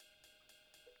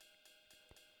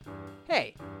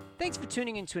Hey, thanks for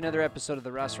tuning in to another episode of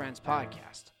the Russ Rants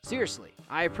podcast. Seriously,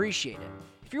 I appreciate it.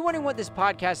 If you're wondering what this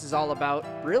podcast is all about,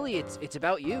 really it's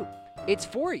about you. It's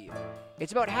for you.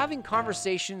 It's about having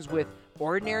conversations with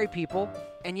ordinary people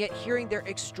and yet hearing their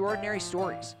extraordinary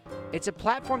stories. It's a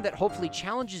platform that hopefully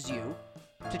challenges you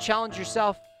to challenge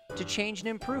yourself to change and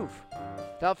improve.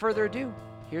 Without further ado,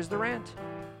 here's the rant.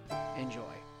 Enjoy.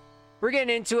 We're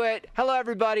getting into it. Hello,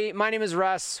 everybody. My name is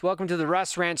Russ. Welcome to the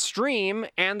Russ Rants stream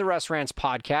and the Russ Rants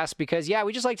podcast because,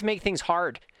 we just like to make things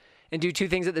hard and do two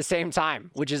things at the same time,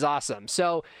 which is awesome.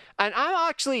 So, and I'm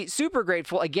actually super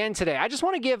grateful again today. I just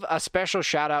want to give a special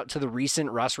shout out to the recent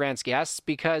Russ Rants guests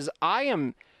because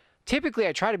I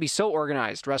try to be so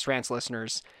organized, Russ Rants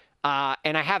listeners,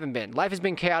 and I haven't been. Life has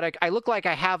been chaotic. I look like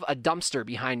I have a dumpster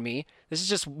behind me. This is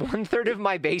just 1/3 of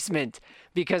my basement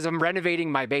because I'm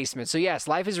renovating my basement. So yes,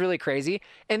 life is really crazy.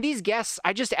 And these guests,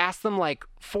 I just asked them like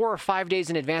 4 or 5 days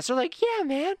in advance. They're like, yeah,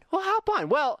 man, we'll hop on.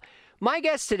 Well, my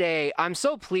guest today, I'm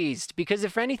so pleased because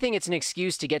if anything, it's an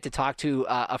excuse to get to talk to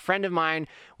a friend of mine.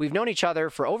 We've known each other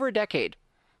for over a decade,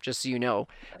 just so you know.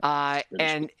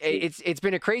 And it's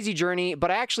been a crazy journey, but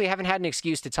I actually haven't had an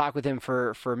excuse to talk with him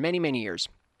for many, many years.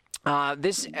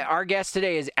 Our guest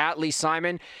today is Atlee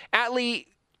Simon. Atlee,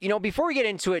 before we get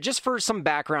into it, just for some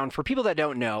background, for people that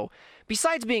don't know,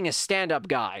 besides being a stand-up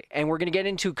guy, and we're going to get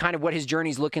into kind of what his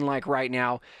journey's looking like right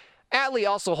now, Atlee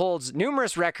also holds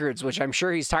numerous records, which I'm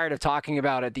sure he's tired of talking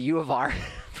about at the U of R,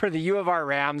 for the U of R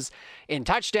Rams in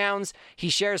touchdowns. He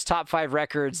shares top 5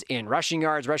 records in rushing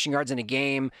yards in a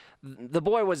game. The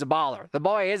boy was a baller. The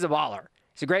boy is a baller.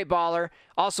 He's a great baller.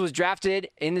 Also was drafted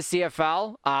in the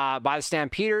CFL by the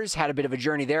Stampeders. Had a bit of a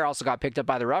journey there. Also got picked up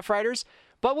by the Rough Riders.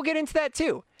 But we'll get into that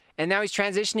too. And now he's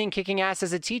transitioning, kicking ass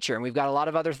as a teacher. And we've got a lot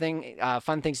of other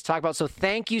fun things to talk about. So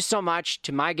thank you so much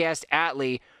to my guest,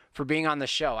 Atlee, for being on the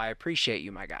show. I appreciate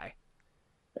you, my guy.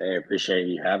 Hey, I appreciate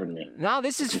you having me. No,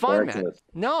 this is fun, man.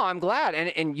 No, I'm glad.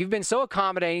 And you've been so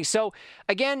accommodating. So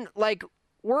again,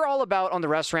 we're all about on the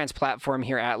Russ Rants platform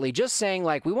here, Atlee, just saying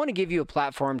we want to give you a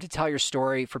platform to tell your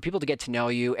story, for people to get to know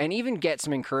you, and even get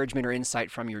some encouragement or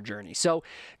insight from your journey. So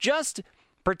just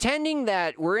pretending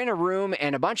that we're in a room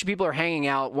and a bunch of people are hanging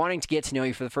out, wanting to get to know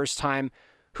you for the first time.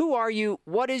 Who are you?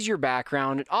 What is your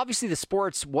background? Obviously, the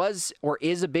sports was or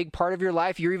is a big part of your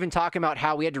life. You're even talking about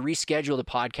how we had to reschedule the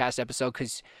podcast episode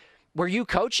because were you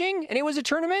coaching and it was a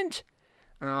tournament?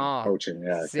 Oh, coaching.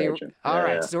 All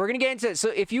right. So we're going to get into it. So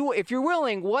if you're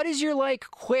willing, what is your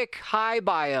quick high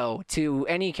bio to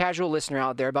any casual listener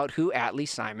out there about who Atlee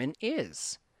Simon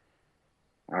is?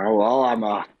 Well, I'm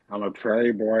a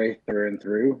prairie boy through and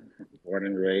through, born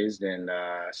and raised in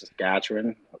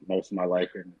Saskatchewan, most of my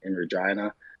life in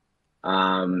Regina.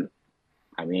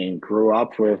 Grew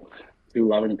up with 2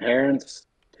 loving parents,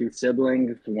 2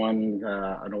 siblings, one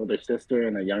an older sister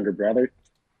and a younger brother.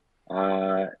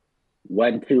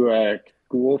 Went to a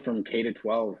school from K to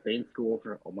 12, same school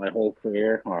for my whole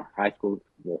career, or high school,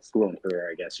 school and career,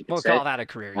 I guess you could say. We'll call that a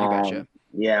career, you betcha.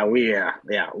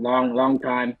 Long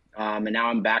time. And now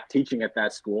I'm back teaching at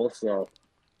that school, so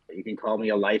you can call me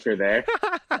a lifer there.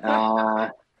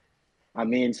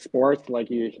 Sports,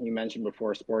 like you mentioned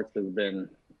before, sports has been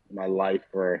my life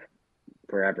for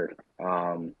forever.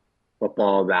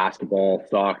 Football, basketball,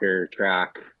 soccer,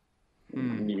 track.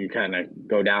 You kind of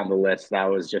go down the list. That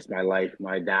was just my life.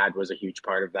 My dad was a huge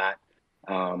part of that.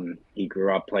 He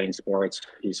grew up playing sports.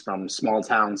 He's from small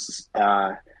towns,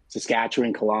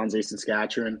 Saskatchewan, Kalonzo,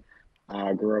 Saskatchewan.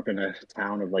 Grew up in a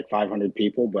town of 500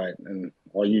 people, and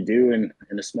all you do in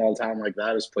a small town like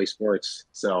that is play sports.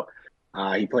 So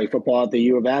he played football at the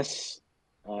U of S,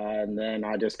 and then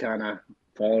I just kind of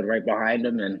followed right behind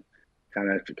him and kind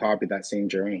of copied that same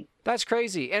journey. That's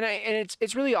crazy. And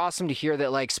it's really awesome to hear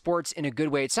that sports in a good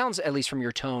way. It sounds, at least from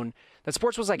your tone, that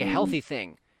sports was a healthy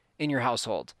thing in your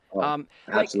household.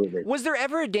 Absolutely. Was there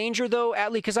ever a danger though,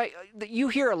 Atlee? Because you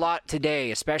hear a lot today,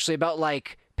 especially about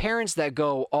parents that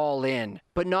go all in,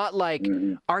 but not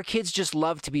our kids just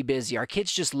love to be busy. Our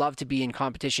kids just love to be in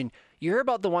competition. You hear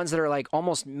about the ones that are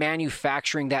almost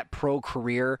manufacturing that pro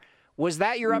career. Was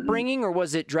that your upbringing, or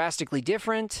was it drastically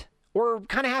different, or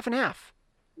kind of half and half?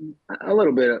 A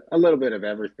little bit of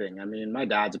everything. My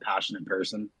dad's a passionate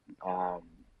person.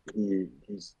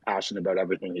 He's passionate about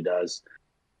everything he does.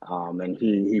 And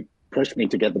he pushed me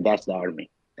to get the best out of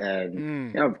me.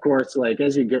 And of course,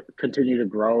 as you continue to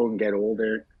grow and get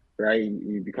older, right,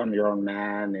 you become your own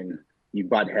man and you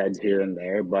butt heads here and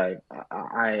there. But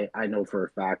I know for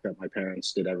a fact that my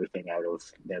parents did everything out of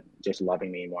them just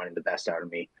loving me and wanting the best out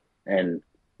of me. And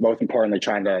most importantly,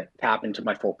 trying to tap into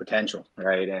my full potential,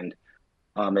 right? And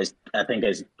I think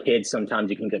as kids, sometimes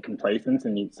you can get complacent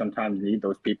and you sometimes need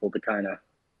those people to kind of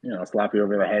slap you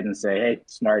over the head and say, hey,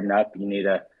 smarten up.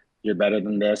 You're better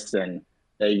than this. And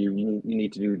hey, you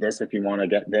need to do this if you want to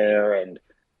get there. And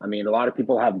I mean, a lot of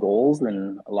people have goals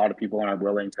and a lot of people aren't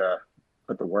willing to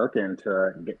put the work in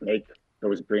to make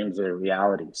those dreams a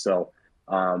reality. So,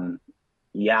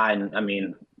 yeah. And I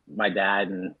mean, my dad,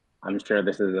 and I'm sure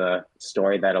this is a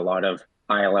story that a lot of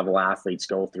high level athletes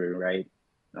go through, right?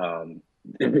 Um,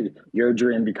 your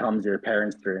dream becomes your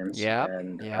parents' dreams. Yeah.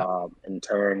 And Yeah. in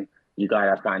turn, you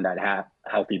got to find that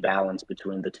healthy balance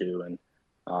between the two. And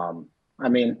I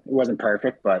mean, it wasn't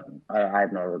perfect, but I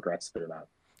have no regrets through that.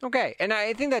 Okay. And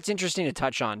I think that's interesting to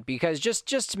touch on because just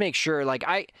to make sure, like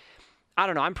I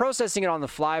don't know. I'm processing it on the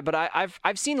fly, but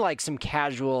I've seen like some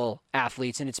casual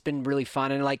athletes, and it's been really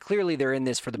fun. And like clearly, they're in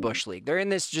this for the Bush League. They're in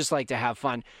this just like to have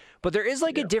fun. But there is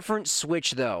like a different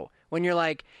switch though, when you're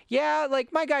like, yeah,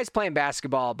 like my guy's playing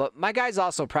basketball, but my guy's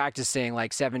also practicing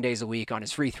like 7 days a week on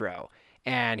his free throw,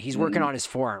 and he's working on his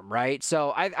form, right?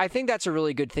 So I think that's a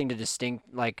really good thing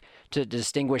to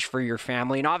distinguish for your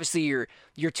family. And obviously,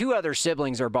 your two other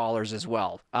siblings are ballers as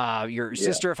well. Your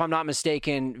sister, if I'm not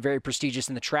mistaken, very prestigious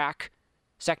in the track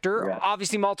sector. Yeah.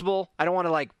 Obviously multiple. I don't want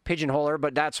to like pigeonhole her,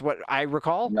 but that's what I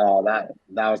recall. No, that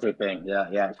was the thing.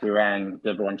 Yeah. She ran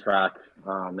Div 1 track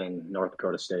in North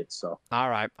Dakota State. So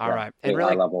All right. And high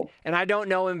really, level. and I don't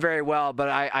know him very well, but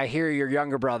I hear your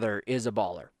younger brother is a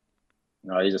baller.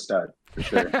 No, he's a stud for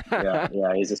sure.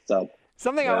 yeah, he's a stud.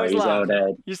 Something I always love.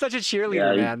 You're such a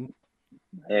cheerleader, man.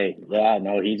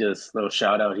 Little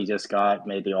shout out. He just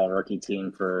made the all rookie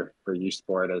team for U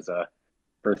Sport as a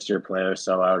first year player.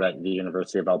 So out at the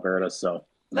University of Alberta. So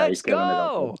Let's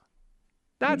go.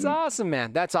 That's awesome,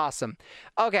 man. That's awesome.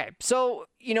 Okay. So,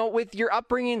 with your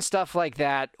upbringing and stuff like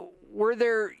that, was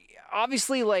there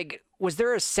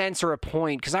a sense or a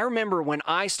point? Because I remember when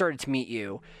I started to meet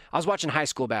you, I was watching high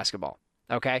school basketball.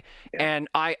 Okay. Yeah. And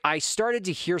I started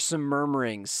to hear some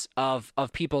murmurings of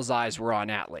people's eyes were on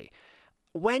Atlee.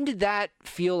 When did that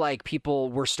feel like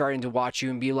people were starting to watch you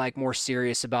and be like more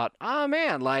serious about, oh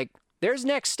man, like there's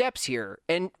next steps here?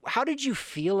 And how did you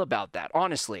feel about that?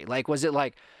 Honestly, like, was it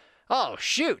like, oh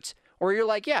shoot, or you're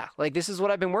like, yeah, like this is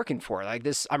what I've been working for, like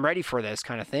this, I'm ready for this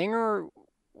kind of thing? Or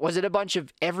was it a bunch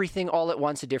of everything all at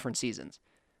once at different seasons?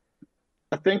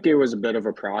 I think it was a bit of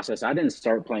a process. I didn't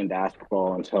start playing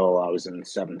basketball until I was in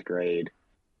 7th grade,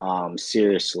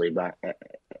 seriously, but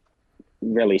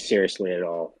really seriously at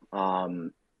all.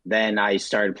 Then I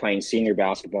started playing senior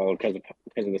basketball because of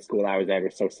the school I was at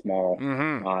was so small.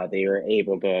 They were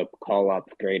able to call up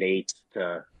grade 8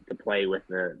 to play with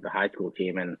the high school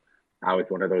team, and I was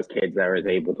one of those kids that was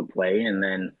able to play. And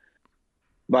then,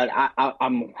 but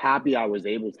I'm happy I was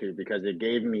able to, because it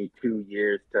gave me 2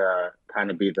 years to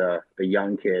kind of be the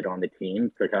young kid on the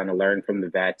team, to kind of learn from the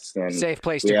vets. And safe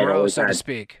place to grow, so to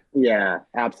speak. Yeah,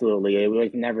 absolutely. It was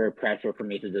never pressure for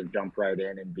me to just jump right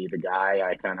in and be the guy.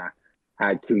 I kind of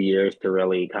had 2 years to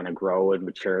really kind of grow and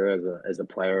mature as a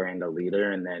player and a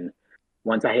leader. And then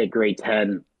once I hit grade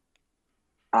 10,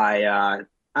 I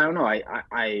don't know,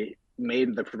 I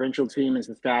made the provincial team in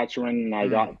Saskatchewan, and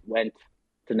I went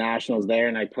to nationals there,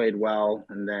 and I played well,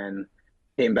 and then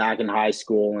came back in high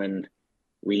school, and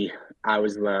I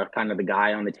was the kind of the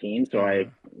guy on the team, so I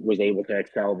was able to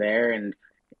excel there. And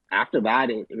after that,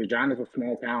 Regina's a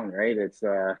small town, right? It's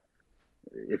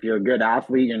if you're a good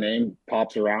athlete, your name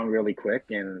pops around really quick.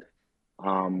 And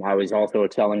I was also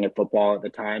excelling at football at the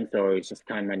time, so it was just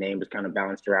kind of, my name was kind of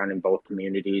bounced around in both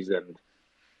communities.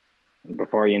 And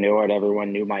before you knew it,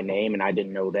 everyone knew my name, and I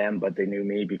didn't know them, but they knew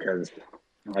me because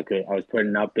I was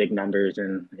putting up big numbers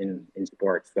in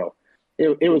sports. So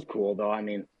it was cool, though. I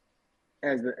mean,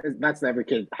 as that's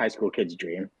every high school kid's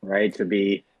dream, right? To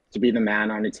be the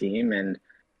man on a team. And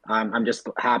I'm just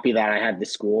happy that I had the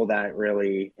school that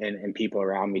really, and people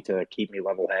around me to keep me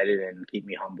level-headed and keep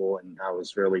me humble. And that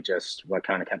was really just what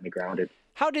kind of kept me grounded.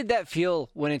 How did that feel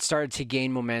when it started to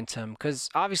gain momentum? Because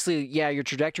obviously, yeah, your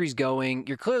trajectory's going.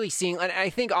 You're clearly seeing, and I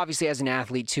think obviously as an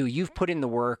athlete too, you've put in the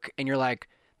work, and you're like,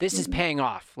 this is paying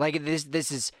off. Like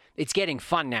it's getting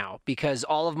fun now, because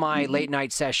all of my late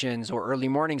night sessions or early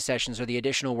morning sessions or the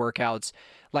additional workouts,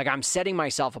 like I'm setting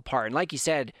myself apart. And like you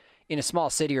said, in a small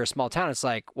city or a small town, it's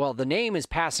like, well, the name is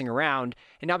passing around,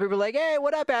 and now people are like, hey,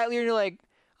 what up, Atlee? And you're like,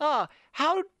 oh,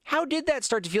 how did that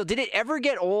start to feel? Did it ever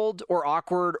get old or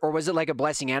awkward, or was it like a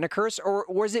blessing and a curse, or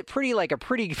was it pretty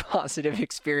positive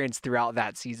experience throughout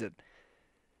that season?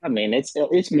 I mean, it's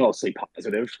mostly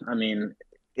positive. I mean,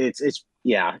 it's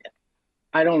yeah.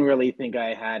 I don't really think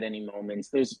I had any moments.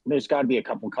 There's got to be a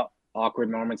couple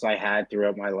awkward moments I had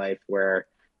throughout my life where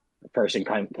a person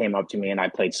came up to me and I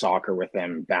played soccer with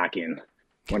them back in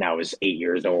when I was 8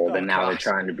 years old, Oh, and now they're gosh.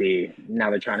 trying to be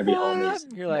homies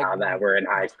You're like, now that we're in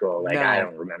high school. Like, I no.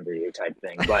 don't remember you type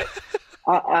thing. But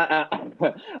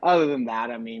other than that,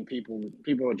 I mean,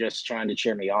 people are just trying to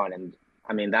cheer me on, and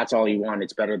I mean, that's all you want.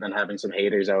 It's better than having some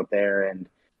haters out there and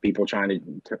people trying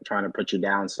to put you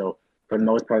down. So for the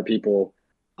most part, people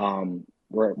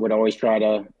would always try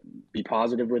to be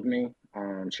positive with me,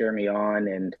 cheer me on,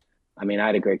 and I mean, I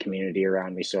had a great community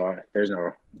around me, so there's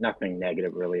nothing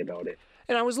negative really about it.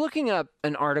 And I was looking up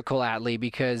an article, Atlee,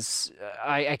 because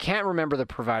I can't remember the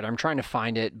provider. I'm trying to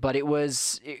find it, but it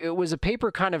was a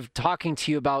paper kind of talking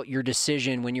to you about your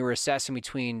decision when you were assessing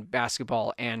between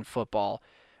basketball and football.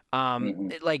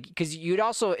 Like, because you'd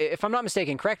also, if I'm not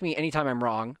mistaken, correct me anytime I'm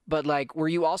wrong, but like, were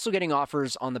you also getting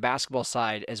offers on the basketball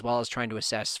side as well as trying to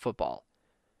assess football?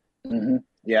 Mm-hmm.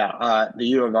 Yeah, the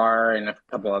U of R and a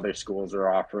couple other schools are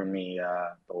offering me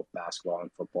both basketball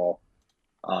and football.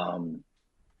 Um,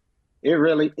 it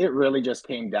really just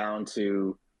came down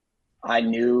to I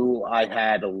knew I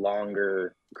had a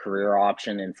longer career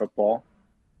option in football.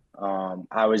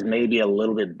 I was maybe a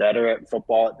little bit better at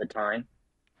football at the time.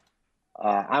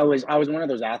 I was one of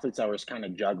those athletes that was kind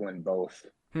of juggling both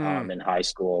Hmm. in high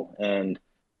school. And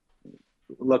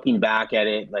looking back at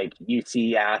it, like you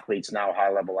see athletes now,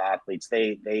 high level athletes,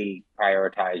 they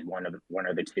prioritize one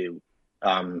of the two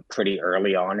pretty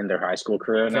early on in their high school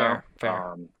career now.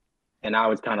 Fair. And I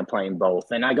was kind of playing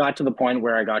both. And I got to the point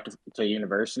where I got to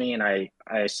university and I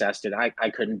assessed it. I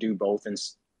couldn't do both. And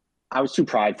I was too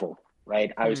prideful,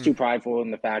 right? I was Hmm. too prideful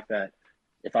in the fact that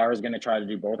if I was going to try to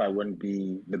do both, I wouldn't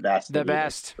be the best The at either,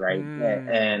 best. right?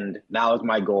 And that was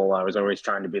my goal. I was always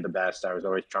trying to be the best. I was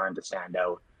always trying to stand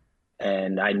out.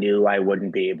 And I knew I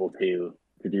wouldn't be able to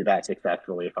do that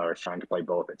successfully if I was trying to play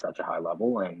both at such a high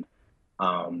level. And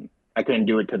I couldn't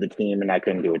do it to the team and I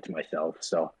couldn't do it to myself.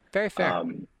 So Very fair.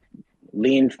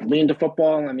 leaned to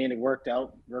football. I mean, it worked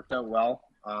out well.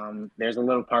 There's a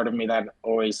little part of me that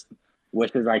always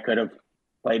wishes I could have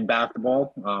played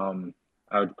basketball.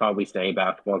 I would probably say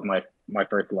basketball is my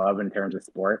first love in terms of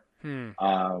sport. Hmm.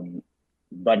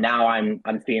 But now I'm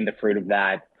seeing the fruit of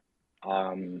that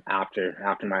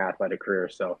after my athletic career.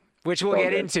 So Which we'll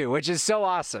get into, which is so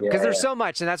awesome because there's so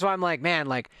much, and that's why I'm like, man,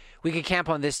 like we could camp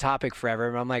on this topic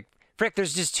forever. But I'm like, frick,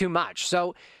 there's just too much.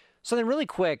 So then, really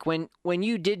quick, when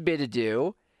you did bid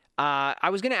adieu,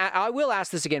 I will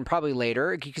ask this again probably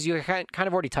later because you kind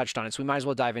of already touched on it, so we might as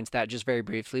well dive into that just very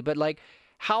briefly. But like,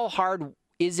 how hard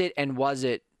is it and was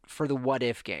it for the what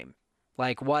if game?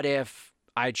 Like, what if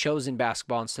I had chosen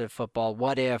basketball instead of football?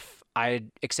 What if I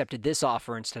had accepted this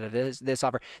offer instead of this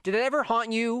offer? Did it ever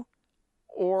haunt you?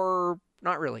 Or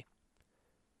not really?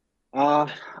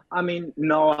 I mean,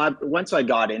 no. Once I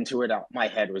got into it, my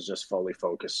head was just fully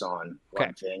focused on Okay.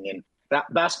 one thing, and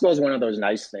basketball is one of those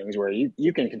nice things where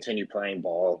you can continue playing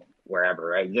ball wherever,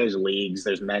 right? There's leagues,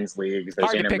 there's men's leagues,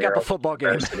 there's Hard to pick up a football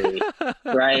game,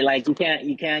 right? Like you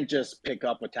can't just pick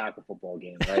up a tackle football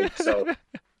game, right? So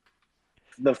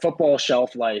the football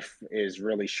shelf life is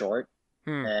really short,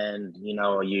 and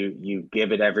you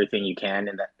give it everything you can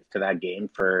to that game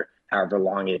for however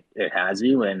long it has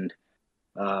you, and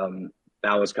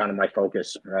that was kind of my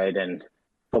focus, right? And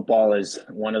football is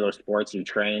one of those sports you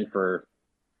train for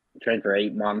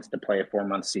 8 months to play a 4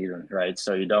 month season, right?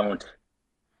 So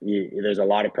there's a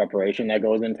lot of preparation that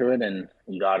goes into it, and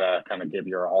you gotta kind of give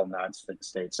your all in that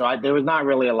state. So there was not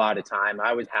really a lot of time.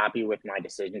 I was happy with my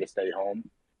decision to stay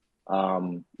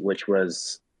home, which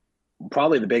was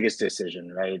probably the biggest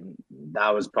decision, right?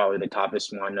 That was probably the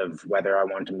toughest one of whether I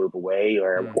wanted to move away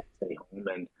or stay home.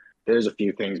 And there's a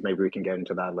few things, maybe we can get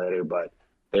into that later, but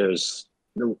there's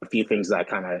a few things that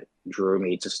kind of drew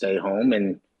me to stay home.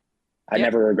 And I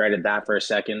never regretted that for a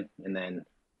second. And then,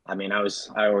 I mean, I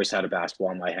always had a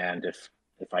basketball in my hand if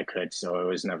I could. So it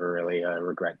was never really a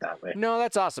regret that way. No,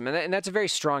 that's awesome. And that's a very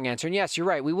strong answer. And yes, you're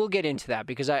right. We will get into that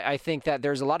because I think that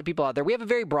there's a lot of people out there. We have a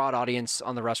very broad audience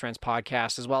on the Russ Rants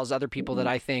podcast, as well as other people that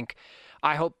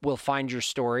I hope will find your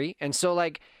story. And so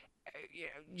like,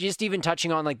 just even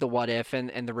touching on like the what if and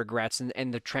the regrets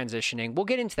and the transitioning, we'll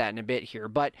get into that in a bit here.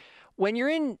 But when you're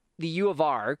in the U of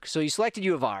R, so you selected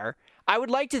U of R, I would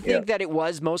like to think that it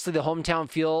was mostly the hometown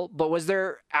feel, but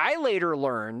I later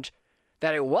learned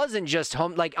that it wasn't just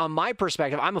home. Like on my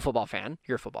perspective, I'm a football fan.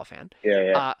 You're a football fan.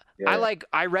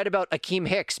 I read about Akeem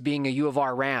Hicks being a U of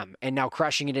R Ram and now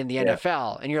crushing it in the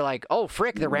NFL. And you're like, oh,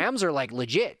 frick, the Rams are like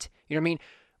legit. You know what I mean?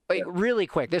 Like, really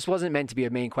quick, this wasn't meant to be a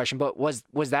main question, but was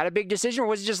that a big decision, or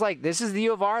was it just like, this is the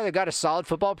U of R, they've got a solid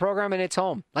football program and it's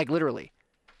home, like literally?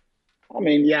 I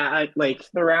mean, like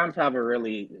the Rams have a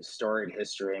really storied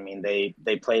history. I mean,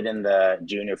 they played in the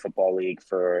junior football league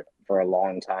for a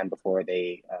long time before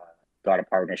they got a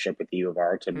partnership with the U of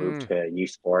R to move to U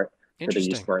Sport, to the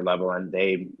U Sport level, and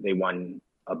they won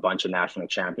a bunch of national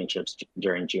championships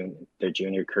during their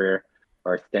junior career,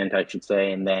 or stint, I should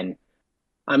say. And then,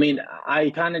 I mean, I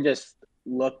kind of just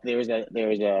looked. There was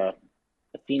a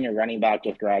senior running back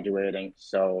just graduating,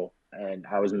 so, and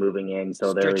I was moving in,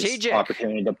 so there was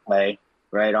opportunity to play.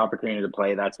 Right, opportunity to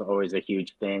play. That's always a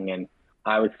huge thing, and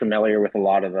I was familiar with a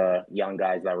lot of the young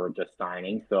guys that were just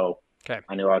signing, so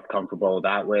I knew I was comfortable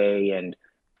that way. And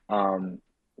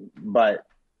but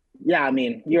yeah, I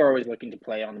mean, you're always looking to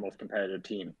play on the most competitive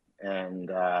team, and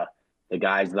the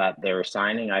guys that they were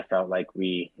signing, I felt like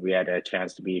we had a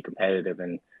chance to be competitive,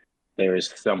 and there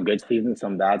was some good seasons,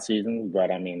 some bad seasons,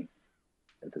 but I mean,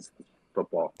 it's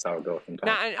football. That's how it goes sometimes.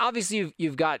 Now, and obviously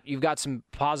you've got some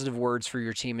positive words for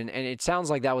your team, and it sounds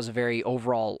like that was a very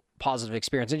overall positive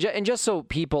experience. And just so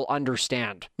people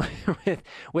understand,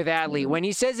 with Adley, when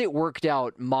he says it worked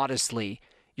out modestly,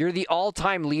 you're the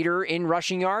all-time leader in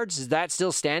rushing yards. Is that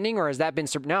still standing, or has that been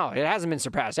no? It hasn't been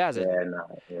surpassed, has it? Yeah,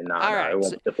 no. All right.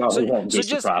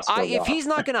 If he's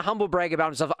not going to humble brag about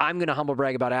himself, I'm going to humble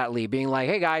brag about Adley, being like,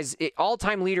 hey guys,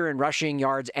 all-time leader in rushing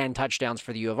yards and touchdowns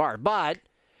for the U of R, but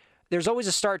there's always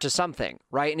a start to something,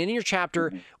 right? And in your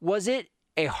chapter, was it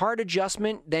a hard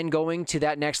adjustment then going to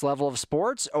that next level of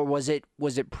sports, or was it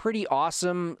pretty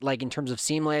awesome, like in terms of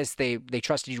seamless? They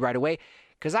trusted you right away?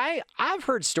 Because I've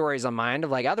heard stories on my end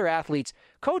of like other athletes,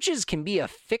 coaches can be a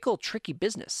fickle, tricky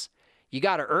business. You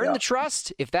got to earn the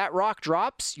trust. If that rock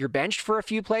drops, you're benched for a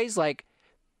few plays. Like,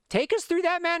 take us through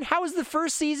that, man. How was the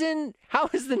first season? How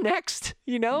is the next?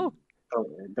 You know,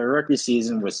 the rookie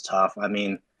season was tough. I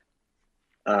mean,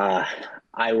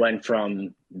 I went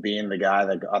from being the guy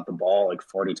that got the ball like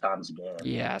 40 times a game.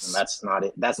 Yes. And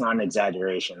that's not an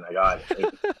exaggeration. I got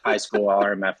it. High school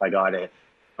RMF, I got it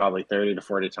probably 30 to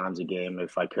 40 times a game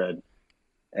if I could.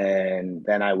 And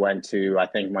then I went to, I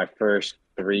think my first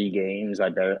 3 games,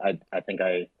 I think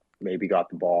I maybe got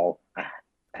the ball a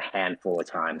handful of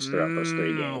times throughout those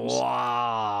 3 games.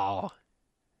 Wow.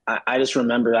 I just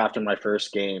remember after my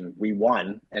first game, we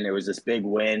won, and it was this big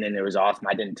win, and it was awesome.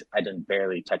 I didn't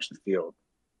barely touch the field,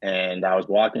 and I was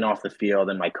walking off the field,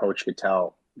 and my coach could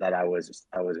tell that I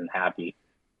wasn't happy,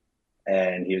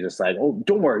 and he was just like, "Oh,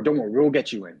 don't worry, we'll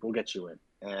get you in,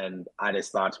 And I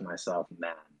just thought to myself,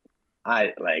 man,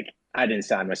 I didn't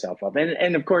sign myself up,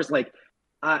 and of course, like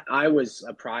I was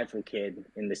a prideful kid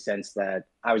in the sense that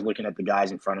I was looking at the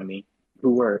guys in front of me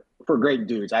who were great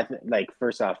dudes. I think, like,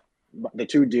 first off, the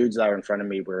 2 dudes that were in front of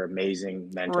me were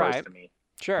amazing mentors to me.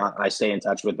 Sure. I stay in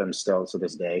touch with them still to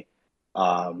this day.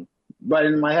 But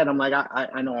in my head, I'm like,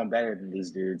 I know I'm better than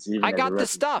these dudes. Even I got the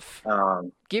stuff.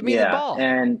 Give me the ball.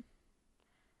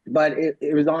 But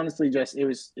it was honestly just, it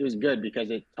was good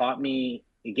because it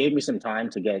gave me some time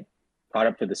to get caught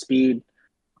up to the speed.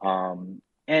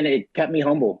 And it kept me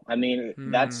humble. I mean,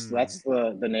 that's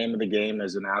the name of the game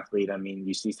as an athlete. I mean,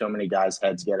 you see so many guys'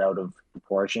 heads get out of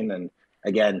proportion, and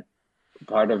again,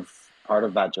 part of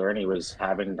that journey was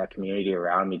having that community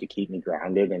around me to keep me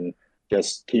grounded and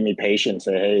just keep me patient.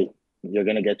 Say, hey, you're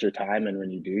going to get your time, and when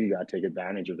you do, you got to take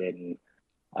advantage of it. And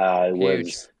it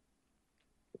was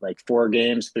like 3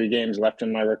 games left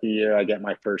in my rookie year. I get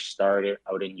my first start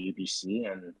out in UBC,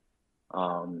 and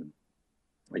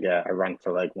I run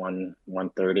for like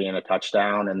 130 and a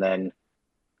touchdown. And then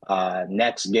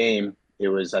next game,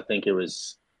 I think it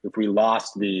was if we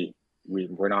lost,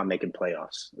 we're not making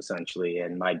playoffs essentially.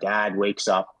 And my dad wakes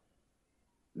up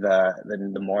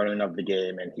the morning of the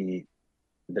game, and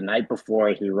the night before,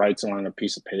 he writes on a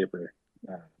piece of paper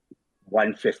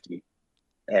 150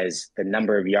 as the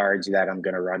number of yards that I'm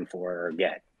going to run for or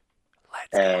get.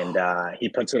 He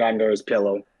puts it under his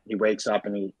pillow. He wakes up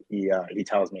and he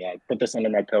tells me, I put this under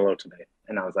my pillow today.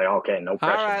 And I was like, okay, no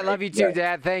pressure. All right, love you too,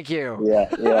 Dad. Thank you.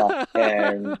 Yeah.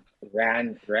 And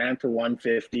ran for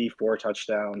 150, 4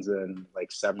 touchdowns, and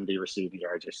like 70 receiving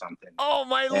yards or something. Oh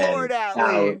my Lord,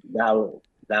 Adley.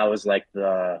 That was like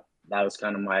that was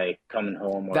kind of my coming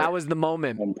home. That was the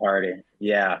moment. Home party.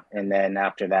 Yeah. And then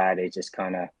after that, it just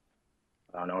kind of,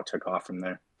 I don't know, took off from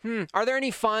there. Are there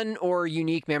any fun or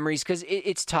unique memories? Because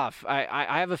it's tough.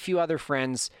 I have a few other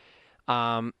friends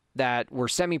that were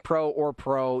semi-pro or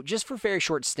pro just for very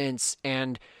short stints,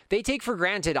 and they take for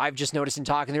granted, I've just noticed in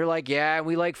talking, they're like, yeah,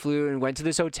 we like flew and went to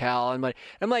this hotel. And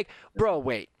I'm like, bro,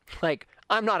 wait. Like,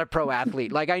 I'm not a pro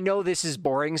athlete. Like, I know this is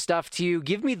boring stuff to you.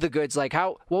 Give me the goods. Like,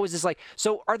 what was this like?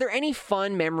 So are there any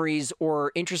fun memories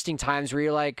or interesting times where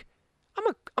you're like,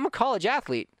 I'm a college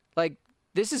athlete. Like,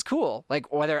 this is cool.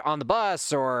 Like, whether on the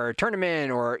bus or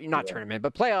tournament or not tournament,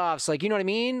 but playoffs, like, you know what I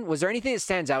mean? Was there anything that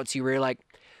stands out to you where you're like,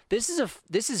 this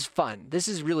is fun. This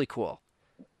is really cool.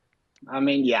 I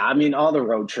mean, yeah, I mean, all the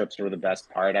road trips were the best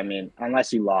part. I mean,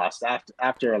 unless you lost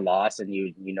after a loss and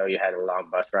you had a long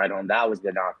bus ride home, that was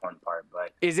the not fun part.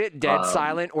 But Is it dead um,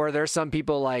 silent, or are there some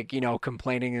people like,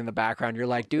 complaining in the background? You're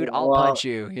like, dude, I'll punch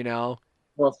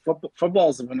well, you. football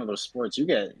is one of those sports you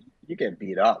get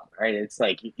beat up, right? It's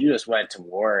like you just went to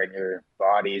war and your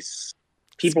body's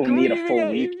people need a Screaming full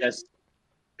at week you. just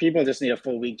people just need a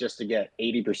full week just to get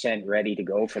 80% ready to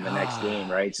go for the next game,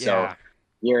 right? So Yeah.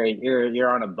 you're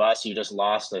on a bus, you just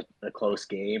lost a close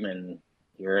game and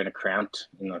you're in a cramped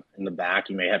in the back.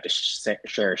 You may have to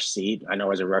share a seat. I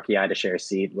know as a rookie, I had to share a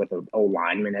seat with an O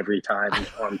lineman every time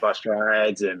on bus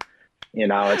rides, and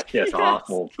it's just Yes.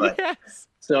 awful. But Yes.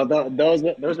 so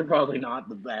those are probably not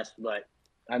the best, but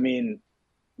I mean,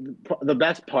 the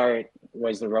best part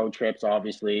was the road trips.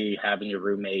 Obviously, having your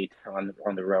roommate on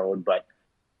the road, but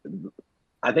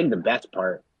I think the best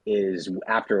part is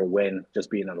after a win, just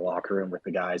being in the locker room with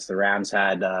the guys. The Rams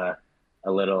had a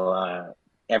little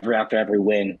after every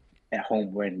win at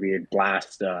home win, we'd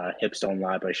blast "Hips Don't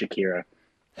Lie" by Shakira,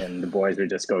 and the boys would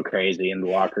just go crazy in the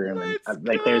locker room. And Let's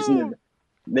like, go.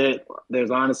 there, there's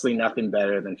honestly nothing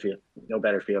better than no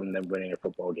better feeling than winning a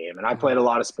football game. And I played Mm, a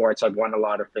lot of sports. I've won a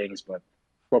lot of things, but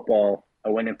football, I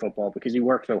win in football because you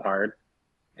work so hard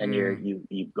and mm,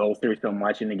 you go through so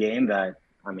much in the game that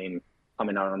I mean,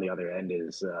 coming out on the other end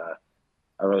is a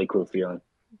really cool feeling.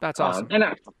 that's Um, awesome. and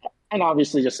and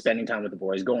obviously just spending time with the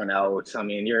boys, going out. I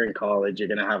mean, you're in college, you're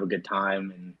gonna have a good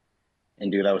time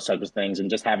and do those types of things, and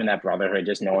just having that brotherhood,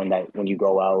 just knowing that when you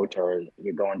go out or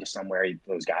you're going to somewhere,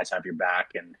 those guys have your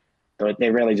back, and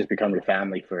they really just become your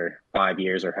family for 5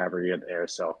 years or however you're there.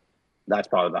 So that's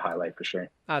probably the highlight for sure.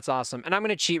 That's awesome. And I'm going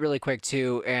to cheat really quick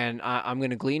too, and I'm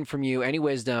going to glean from you any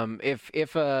wisdom. If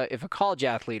a college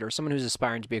athlete or someone who's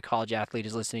aspiring to be a college athlete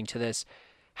is listening to this,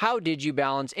 how did you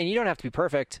balance? And you don't have to be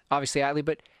perfect, obviously, athlete,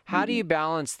 but how do Mm-hmm. you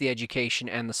balance the education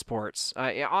and the sports?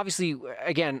 Yeah, obviously,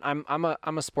 again, I'm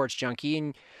a sports junkie,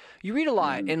 and you read a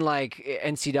lot Mm-hmm. in like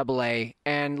NCAA,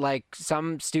 and like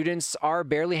some students are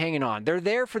barely hanging on. They're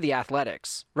there for the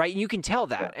athletics, right? And you can tell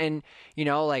Yeah. that. And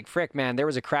like frick, man, there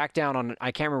was a crackdown on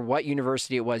I can't remember what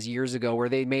university it was years ago where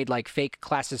they made like fake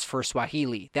classes for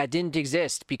Swahili that didn't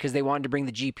exist because they wanted to bring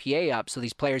the GPA up so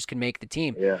these players could make the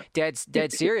team. Yeah.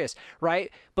 Dead serious, right?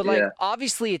 But like Yeah.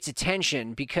 obviously it's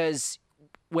attention because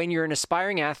when you're an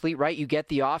aspiring athlete, right, you get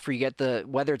the offer, you get the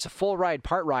whether it's a full ride,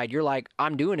 part ride, you're like,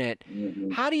 I'm doing it.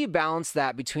 Mm-hmm. How do you balance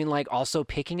that between like also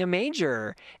picking a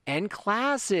major and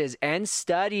classes and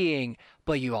studying,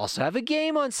 but you also have a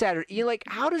game on Saturday? You like,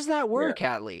 how does that Yeah. work,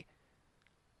 Hatley?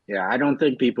 Yeah. I don't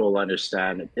think people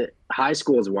understand high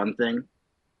school is one thing.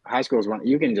 High school is one.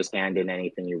 You can just hand in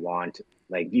anything you want.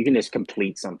 Like you can just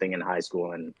complete something in high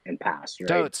school and pass, right?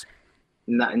 Totes.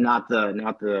 Not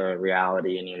the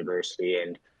reality in university.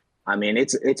 And I mean,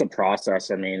 it's a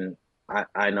process. I mean,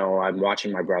 I know I'm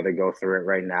watching my brother go through it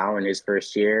right now in his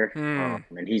first year, Hmm.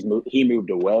 and he moved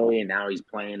away, and now he's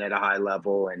playing at a high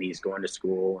level, and he's going to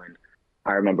school. And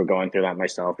I remember going through that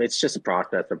myself. It's just a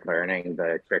process of learning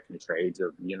the tricks and trades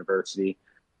of university,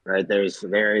 right?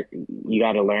 You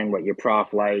got to learn what your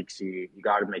prof likes. You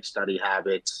got to make study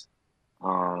habits.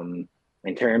 Um,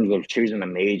 in terms of choosing a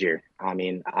major, I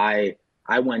mean, I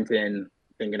went in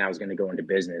thinking I was going to go into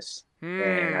business,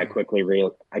 and Hmm. I quickly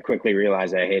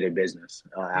realized I hated business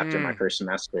after my Hmm. first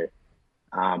semester.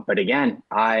 But again,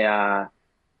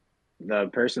 the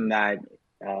person that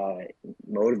uh,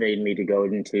 motivated me to go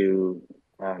into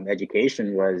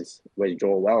education was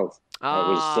Joel Wells. I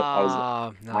was I was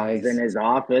Ah, I was in nice. his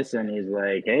office and he's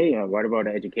like, "Hey, what about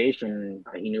education?"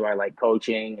 He knew I like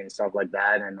coaching and stuff like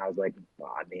that, and I was like,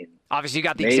 well, I mean, Obviously, you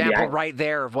got the maybe example I, right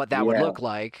there of what that would yeah, look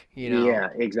like. yeah,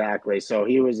 exactly. So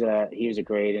he was a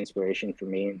great inspiration for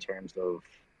me in terms of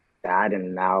that,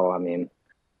 and now I mean,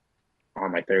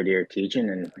 on my third year of teaching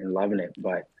and loving it.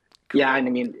 But yeah, and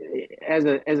I Cool. mean, as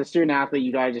a student athlete,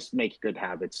 you gotta just make good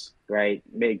habits, right?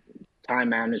 Make time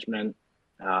management,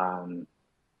 um,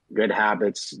 good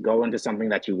habits. Go into something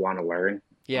that you want to learn,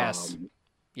 Yes. um,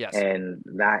 Yes. and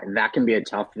that can be a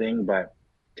tough thing, but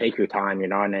take your time. You're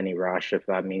not in any rush. If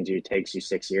that means it takes you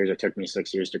 6 years, it took me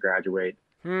 6 years to graduate,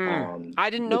 Hmm. um, I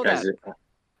didn't know because that.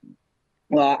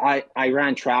 well, I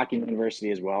ran track in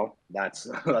university as well. That's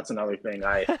another thing.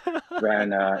 I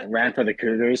ran for the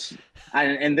Cougars,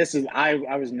 and this is I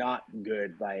was not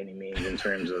good by any means in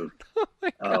terms of Oh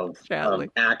my gosh, of Hadley.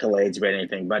 accolades or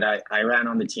anything. But I ran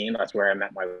on the team. That's where I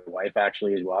met my wife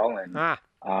actually as well. And Ah,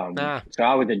 ah. so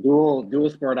I was a dual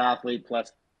sport athlete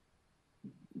plus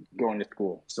going to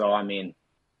school. So I mean,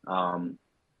 um,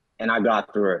 and I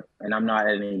got through it. And I'm not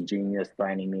any genius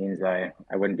by any means. I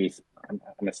wouldn't be.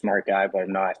 I'm a smart guy, but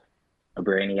I'm not. a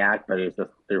brainiac, but it's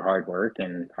just through hard work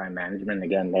and time management.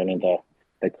 Again, learning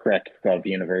the tricks of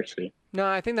university. No,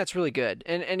 I think that's really good.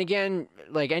 And again,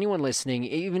 like anyone listening,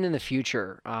 even in the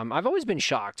future, I've always been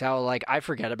shocked how like I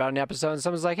forget about an episode and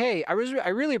someone's like, "Hey, I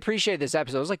really appreciate this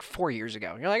episode." It was like 4 years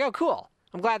ago. And you're like, "Oh, cool.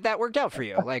 I'm glad that worked out for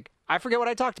you." Like I forget what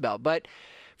I talked about, but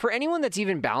for anyone that's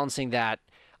even balancing that,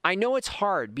 I know it's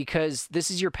hard because this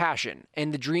is your passion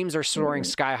and the dreams are soaring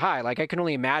sky high. Like I can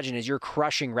only imagine as you're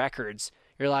crushing records,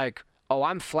 you're like, "Oh,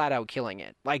 I'm flat out killing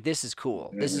it. Like this is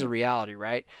cool. This is a reality,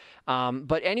 right?"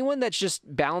 But anyone that's just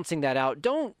balancing that out,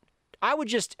 I would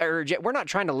just urge it. We're not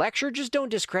trying to lecture, just don't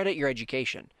discredit your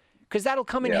education because that'll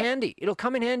come in handy. It'll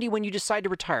come in handy when you decide to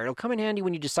retire. It'll come in handy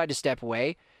when you decide to step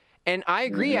away. And I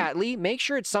agree, Atlee, make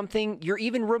sure it's something you're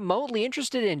even remotely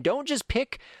interested in. Don't just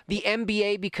pick the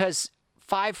MBA because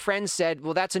 5 friends said,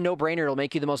 well, that's a no-brainer. It'll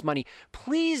make you the most money.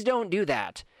 Please don't do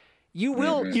that. You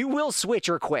will switch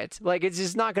or quit. Like it's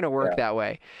just not going to work that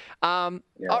way. All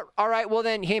right. Well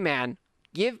then, hey man,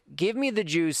 give me the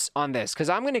juice on this because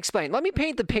I'm going to explain. Let me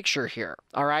paint the picture here.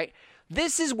 All right.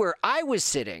 This is where I was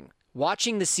sitting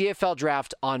watching the CFL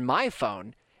draft on my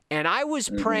phone, and I was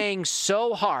praying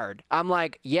so hard. I'm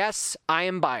like, yes, I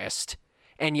am biased,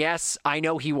 and yes, I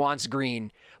know he wants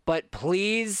green, but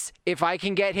please, if I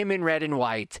can get him in red and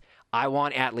white, I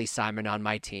want Atlee Simon on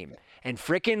my team. And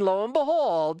frickin' lo and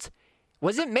behold,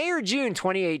 was it May or June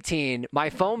 2018? My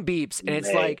phone beeps and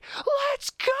it's like, let's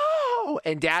go.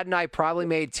 And Dad and I probably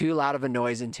made too loud of a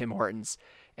noise in Tim Hortons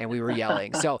and we were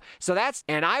yelling. So that's,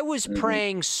 and I was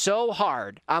praying so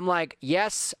hard. I'm like,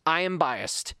 yes, I am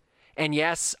biased. And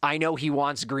yes, I know he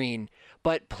wants green.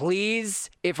 But please,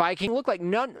 if I can look like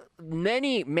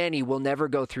many will never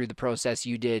go through the process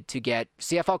you did to get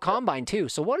CFL Combine too.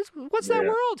 So what's that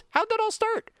world? How'd that all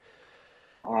start?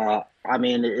 I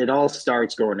mean, it all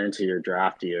starts going into your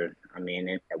draft year. I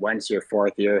mean, once your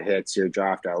 4th year hits, you're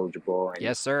draft eligible. And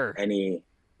yes, sir. Any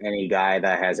guy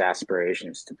that has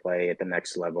aspirations to play at the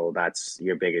next level, that's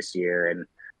your biggest year. And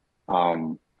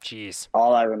jeez,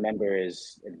 all I remember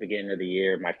is at the beginning of the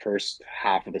year, my first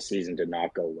half of the season did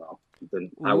not go well.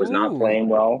 I was not playing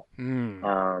well.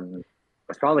 I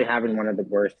was probably having one of the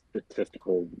worst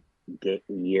statistical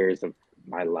years of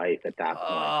my life at that point.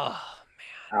 Oh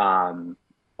man.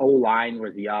 O-line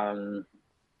was young,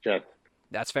 just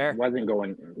that's fair. Wasn't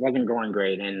going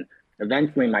great, and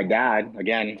eventually my dad,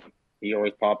 again, he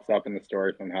always pops up in the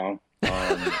story somehow.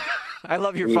 I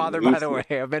love your father, by the way.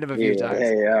 I've met him a few times.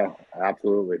 Yeah,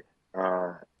 absolutely.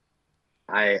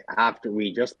 After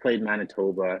we just played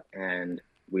Manitoba and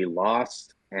we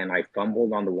lost, and I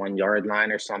fumbled on the 1 yard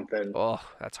line or something. Oh,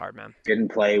 that's hard, man. Didn't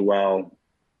play well,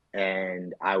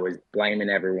 and I was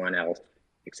blaming everyone else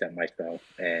except myself.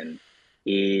 And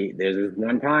there's this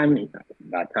one time,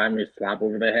 that time he slapped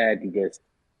over the head, he just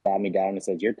sat me down and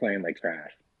said, "You're playing like trash."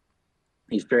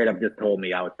 He straight up just told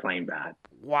me I was playing bad.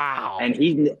 Wow. And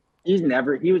he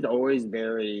was always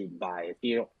very biased.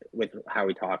 With how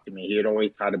he talked to me, he would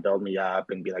always try to build me up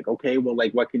and be like, "Okay, well,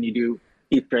 like, what can you do?"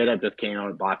 He straight up just came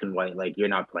out black and white, like, "You're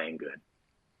not playing good."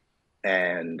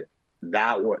 And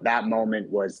that moment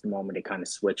was the moment it kind of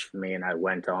switched for me, and I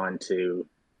went on to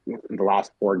the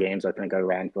last 4 games. I think I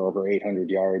ran for over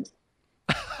 800 yards,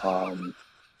 and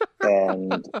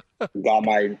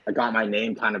I got my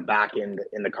name kind of back in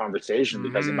the conversation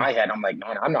because in my head I'm like,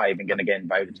 man, I'm not even going to get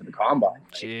invited to the combine.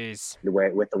 Like, jeez, the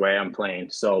way I'm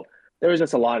playing. So there was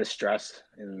just a lot of stress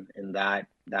in that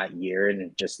year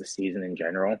and just the season in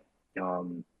general.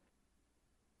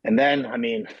 And then, I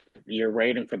mean, you're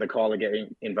waiting for the call to get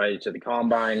invited to the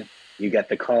combine. You get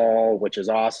the call, which is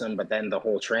awesome. But then the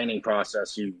whole training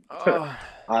process,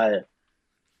 I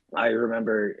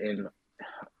remember in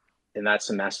that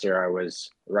semester, I was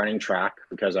running track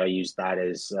because I used that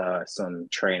as some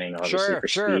training, obviously, for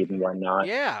speed and whatnot.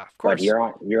 Yeah, of course. But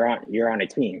you're on a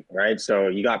team, right? So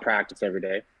you got practice every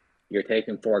day. You're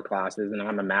taking 4 classes, and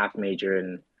I'm a math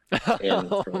major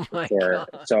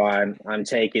so I'm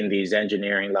taking these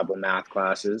engineering level math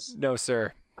classes. No,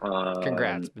 sir.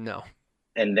 Congrats. No.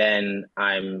 And then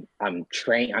I'm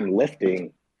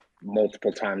lifting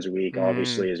multiple times a week,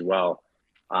 obviously, as well.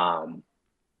 I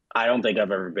don't think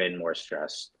I've ever been more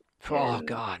stressed. Oh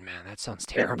God, man, that sounds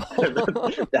terrible.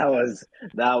 that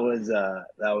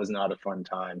was not a fun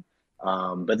time.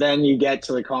 But then you get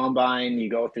to the combine, you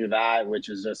go through that, which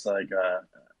is just like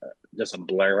just a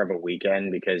blur of a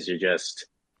weekend because you're just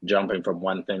jumping from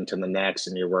one thing to the next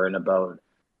and you're worrying about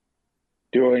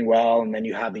doing well. And then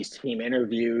you have these team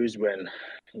interviews and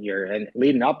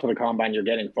leading up to the combine, you're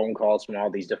getting phone calls from all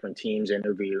these different teams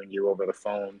interviewing you over the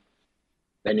phone.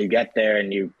 Then you get there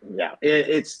and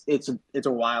it's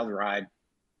a wild ride.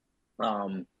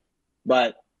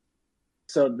 But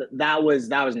so that was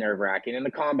nerve wracking, and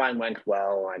the combine went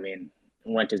well. I mean,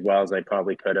 it went as well as I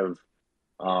probably could have.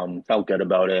 Felt good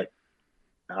about it.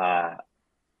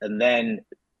 And then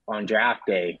on draft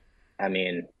day, I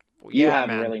mean, you Yeah, have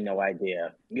man. really no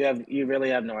idea. You really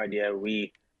have no idea.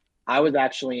 I was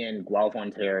actually in Guelph,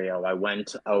 Ontario. I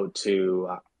went out to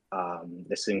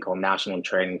this thing called National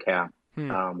Training Camp,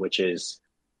 which is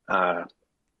an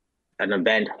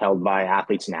event held by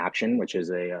Athletes in Action, which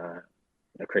is a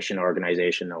Christian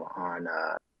organization on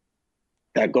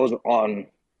that goes on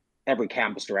every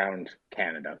campus around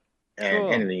Canada and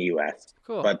Cool. in the U.S.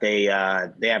 Cool. But they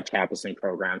have campussing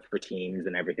programs for teams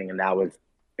and everything, and that was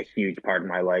a huge part of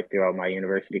my life throughout my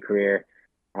university career.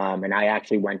 And I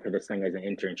actually went to this thing as an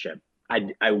internship.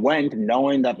 I went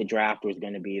knowing that the draft was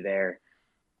going to be there,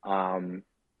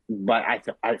 but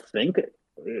I think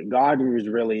God was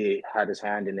really had his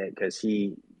hand in it because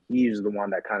he's the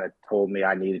one that kind of told me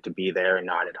I needed to be there and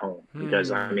not at home.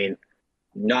 Because I mean,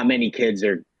 not many kids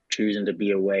are choosing to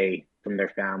be away from their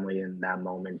family in that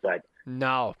moment, but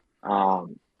no,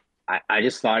 I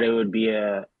just thought it would be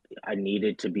I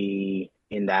needed to be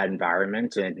in that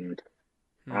environment, and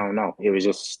I don't know, it was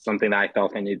just something that I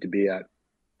felt I needed to be at.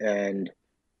 And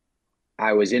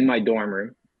I was in my dorm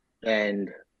room,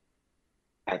 and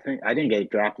I think I didn't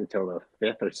get drafted till the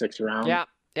 5th or 6th round.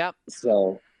 Yeah.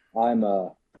 So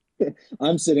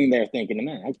I'm sitting there thinking,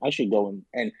 man, I should go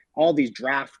and all these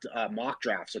mock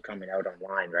drafts are coming out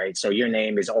online, right? So your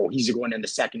name is, he's going in the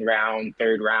 2nd round,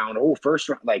 3rd round, first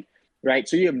round, like, right?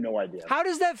 So you have no idea. How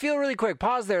does that feel? Really quick,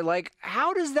 pause there. Like,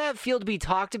 how does that feel to be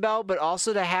talked about, but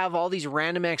also to have all these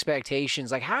random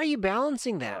expectations? Like, how are you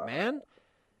balancing that, man?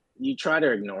 You try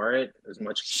to ignore it as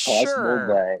much as possible,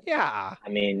 but yeah, I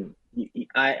mean,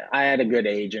 I had a good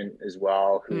agent as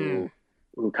well who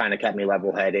kind of kept me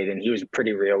level-headed, and he was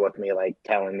pretty real with me, like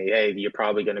telling me, hey, you're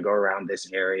probably going to go around this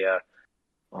area.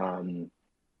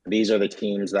 These are the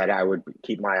teams that I would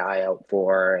keep my eye out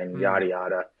for, and yada,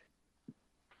 yada.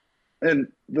 And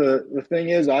the thing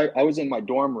is, I was in my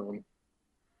dorm room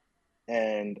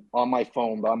and on my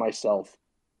phone by myself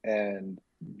and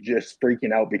just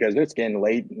freaking out because it's getting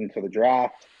late into the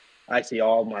draft. I see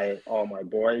all my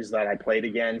boys that I played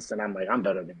against, and I'm like, I'm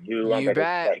better than you. I'm better,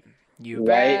 bet. like, You right?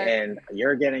 bet. And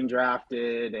you're getting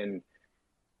drafted. And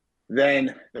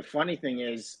then the funny thing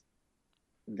is,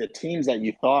 the teams that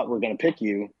you thought were going to pick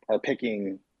you are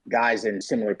picking guys in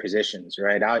similar positions,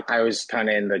 right? I was kind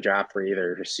of in the draft for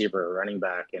either receiver or running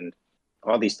back, and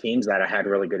all these teams that I had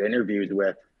really good interviews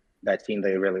with, that team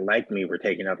they really liked me, were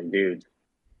taking other dudes.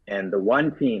 And the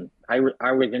one team, I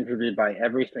was interviewed by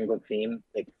every single team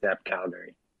except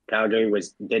Calgary. Calgary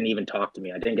didn't even talk to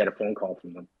me. I didn't get a phone call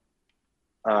from them.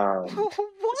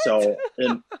 So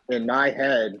in my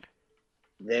head,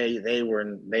 they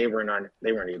weren't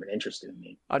even interested in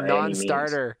me. A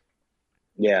non-starter.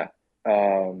 Yeah.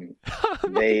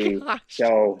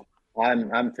 So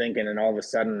I'm thinking, and all of a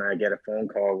sudden I get a phone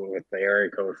call with the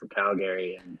area code for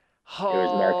Calgary, and it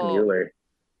was Mark Mueller.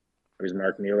 It was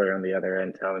Mark Mueller on the other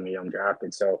end telling me I'm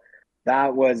drafted. So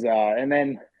that was, and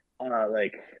then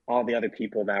like all the other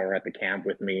people that were at the camp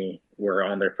with me were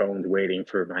on their phones waiting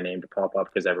for my name to pop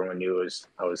up because everyone knew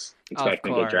I was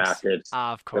expecting to get drafted.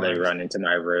 Of course. So they run into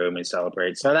my room and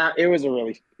celebrate. So it was a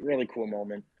really, really cool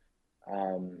moment.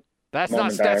 That's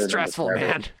stressful,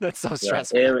 man. That's so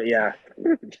stressful. It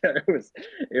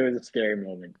was a scary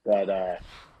moment, but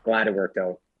glad it worked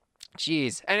out.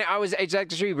 Jeez. And it's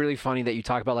actually really funny that you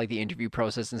talk about like the interview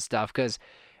process and stuff, because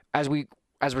as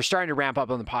we're starting to ramp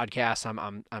up on the podcast,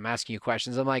 I'm asking you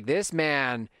questions. I'm like, this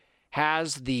man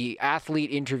has the athlete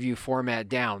interview format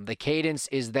down. The cadence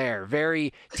is there,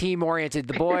 very team oriented.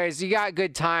 The boys, you got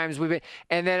good times.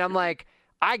 And then I'm like,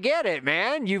 I get it,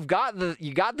 man. You got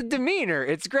the demeanor.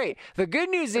 It's great. The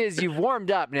good news is you've warmed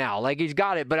up now. Like, he's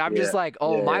got it. But I'm just like,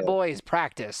 my boy is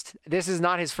practiced. This is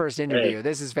not his first interview. Hey.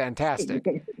 This is fantastic.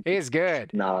 He's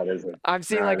good. No, it isn't. I'm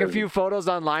seeing a few photos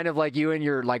online of like you in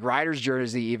your like Riders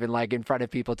jersey, even like in front of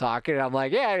people talking. And I'm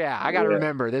like, yeah, I got to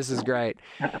remember. This is great.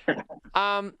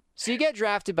 So you get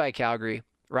drafted by Calgary.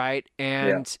 Right.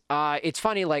 And it's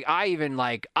funny, like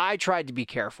I tried to be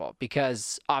careful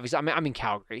because obviously I'm in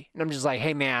Calgary and I'm just like,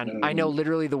 hey, man, I know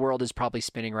literally the world is probably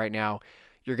spinning right now.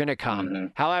 You're going to come. Mm-hmm.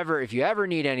 However, if you ever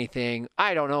need anything,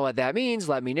 I don't know what that means.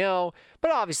 Let me know.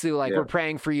 But obviously, like, we're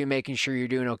praying for you, making sure you're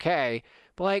doing okay.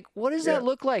 But like, what does that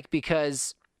look like?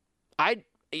 Because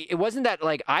it wasn't that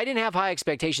like I didn't have high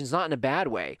expectations, not in a bad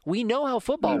way. We know how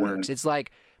football works. It's like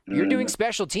you're doing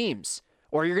special teams.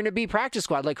 Or you're going to be practice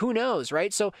squad, like who knows,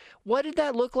 right? So what did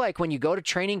that look like when you go to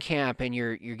training camp and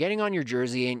you're getting on your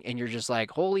jersey and you're just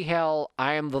like, holy hell,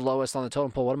 I am the lowest on the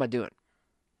totem pole. What am I doing?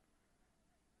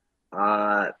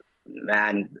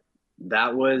 Man,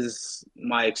 that was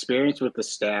my experience with the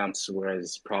Stamps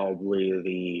was probably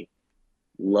the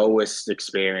lowest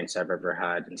experience I've ever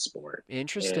had in sport.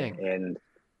 Interesting. And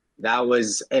that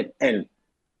was and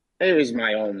it was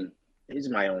my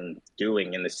own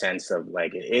doing in the sense of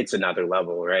like it's another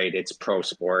level, right? It's pro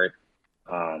sport.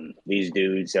 These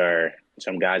dudes are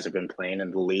some guys have been playing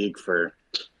in the league for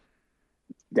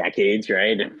decades,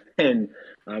 right? And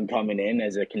I'm coming in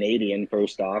as a Canadian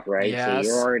first off, right? So Yes.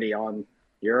 you're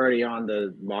already on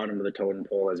the bottom of the totem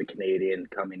pole as a Canadian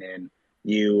coming in.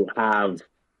 You have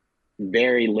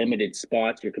very limited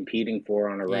spots you're competing for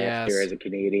on a roster Yes. as a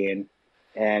Canadian.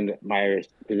 And my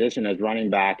position as running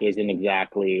back isn't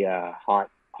exactly a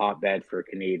hotbed for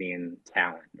Canadian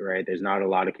talent, right? There's not a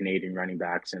lot of Canadian running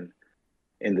backs in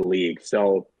the league.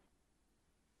 So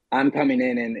I'm coming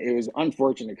in, and it was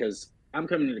unfortunate because I'm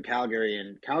coming into Calgary,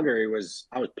 and I was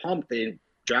pumped they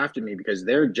drafted me because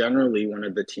they're generally one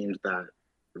of the teams that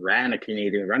ran a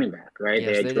Canadian running back, right? They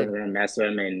Yes, had they did. Jordan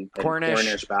Messam and Cornish.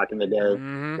 Cornish back in the day,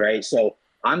 Hmm. right? So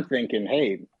I'm thinking,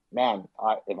 hey, man,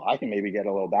 if I can maybe get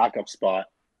a little backup spot,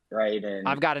 right,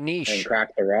 I've got a and niche.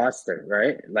 crack the roster,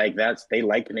 right? Like they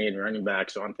like Canadian running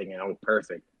backs, so I'm thinking, oh,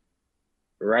 perfect.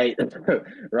 Right,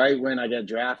 right when I get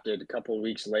drafted, a couple of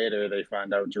weeks later, they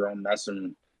find out Jerome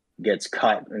Messam gets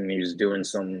cut and he's doing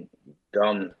some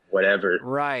dumb whatever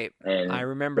Right. I and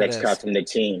remember gets cut this. from the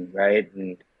team, right?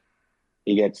 And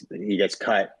he gets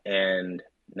cut, and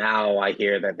now I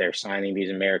hear that they're signing these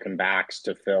American backs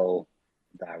to fill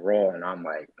that role, and I'm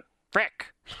like, Frick.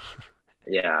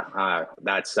 yeah,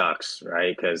 that sucks,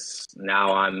 right? Because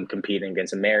now I'm competing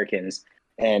against Americans,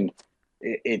 and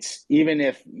it's even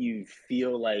if you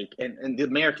feel like, and the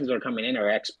Americans that are coming in are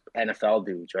ex NFL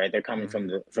dudes, right? They're coming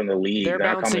Hmm. from the league. They're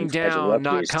They're coming bouncing as down,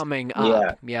 not rookies. coming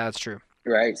up. Yeah, Yeah, that's true.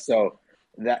 right. So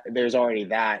that there's already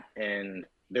that, and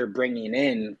they're bringing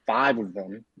in five of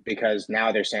them because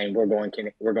now they're saying we're going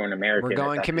We're American at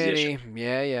going that position. committee.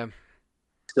 Yeah, yeah.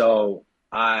 So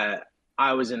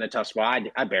I was in a tough spot.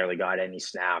 I barely got any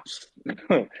snaps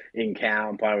in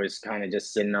camp. I was kind of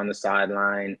just sitting on the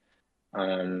sideline,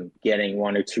 getting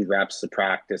one or two reps of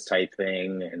practice type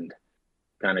thing, and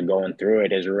kind of going through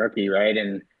it as a rookie, right?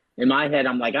 And in my head,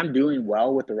 I'm like, I'm doing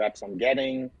well with the reps I'm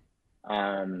getting.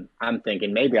 I'm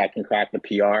thinking maybe I can crack the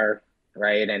PR,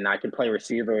 right? And I can play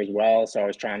receiver as well. So I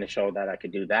was trying to show that I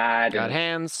could do that Got and,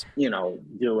 hands.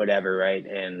 do whatever, right?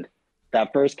 And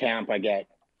that first camp,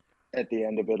 at the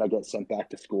end of it, I get sent back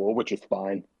to school, which is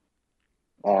fine.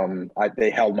 They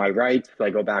held my rights. So I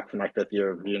go back for my fifth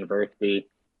year of university,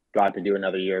 got to do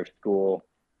another year of school.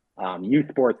 Youth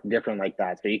sports different like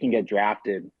that. So you can get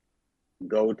drafted,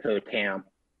 go to camp.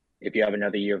 If you have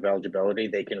another year of eligibility,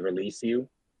 they can release you.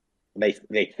 They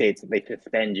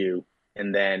suspend you,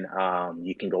 and then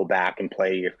you can go back and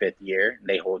play your fifth year.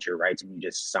 They hold your rights, and you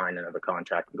just sign another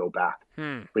contract and go back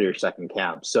Hmm. for your second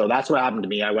camp. So that's what happened to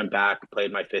me. I went back,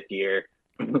 played my fifth year.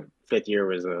 Fifth year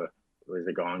was a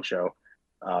gong show.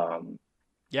 Um,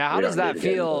 Yeah, how we does don't need that to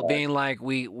get into feel that. being like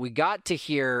we got to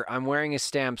here, I'm wearing a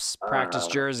Stamps practice Uh,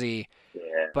 jersey,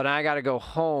 yeah. but I got to go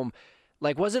home.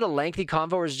 Like, was it a lengthy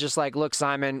convo or was it just like, look,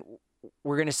 Simon,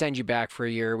 we're going to send you back for a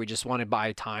year. We just want to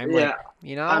buy time. Like, Yeah,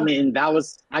 you I know? mean,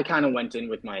 I kind of went in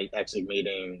with my exit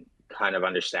meeting, kind of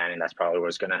understanding that's probably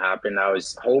what's going to happen. I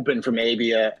was hoping for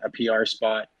maybe a PR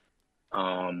spot,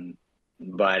 um,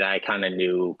 but I kind of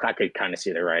knew, I could kind of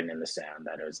see the writing in the sand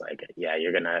that it was like, yeah,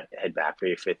 you're going to head back for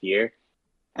your fifth year.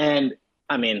 And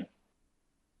I mean,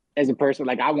 as a person,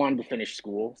 like I wanted to finish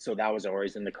school, so that was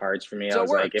always in the cards for me. I So it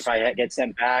was like, if worked. I get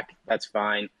sent back, that's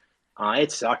fine.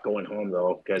 It sucked going home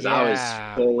though, because Yeah.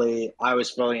 I was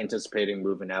fully anticipating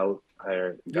moving out. I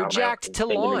You're got my jacked to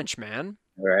thinking, launch, man.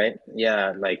 right?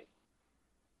 Yeah, like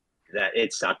that.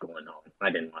 It sucked going home. I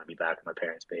didn't want to be back in my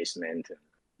parents' basement and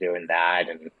doing that,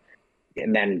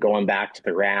 and then going back to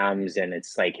the Rams, and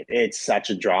it's like it's such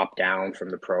a drop down from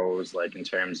the pros, like in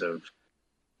terms of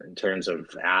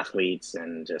athletes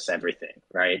and just everything,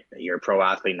 right? You're a pro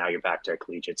athlete, now you're back to a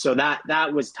collegiate. So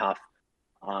that was tough.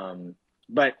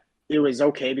 But it was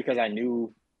okay because I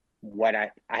knew what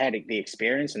I had the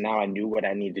experience, and now I knew what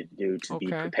I needed to do to be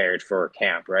Okay. prepared for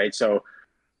camp, right? So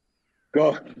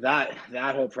go that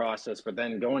whole process. But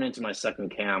then going into my second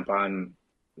camp,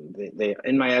 they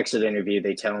in my exit interview,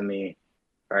 they tell me,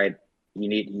 all right, you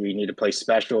need to play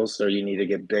specials, so you need to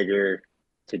get bigger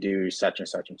to do such and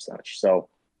such and such. So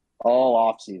all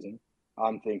off season,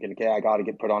 I'm thinking, okay, I got to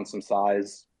get put on some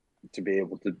size to be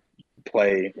able to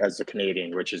play as a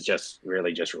Canadian, which is just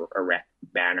really just a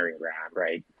bannering ram,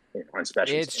 right? On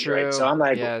special It's teams, right? So true. I'm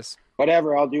like, Yes.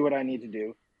 whatever, I'll do what I need to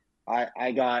do.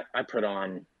 I got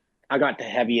the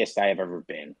heaviest I have ever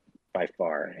been. by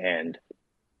far. And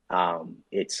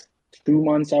it's 2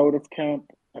 months out of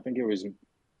camp. I think it was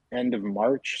end of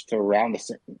March, so around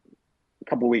a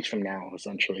couple weeks from now,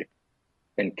 essentially.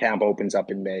 And camp opens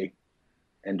up in May,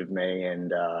 end of May,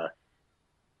 and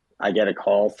I get a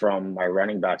call from my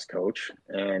running backs coach,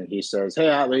 and he says, "Hey,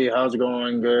 Atlee, how's it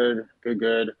going? Good, good,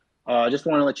 good. I just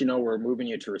want to let you know we're moving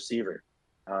you to receiver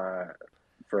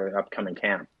for upcoming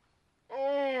camp."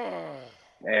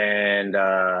 And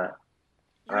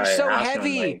You're so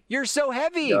heavy. You're so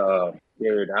heavy.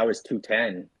 Dude, I was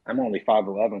 210. I'm only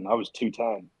 5'11". I was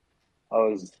 210. I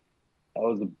was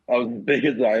the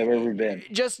biggest I've ever been.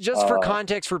 Just for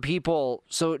context for people,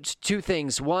 so it's two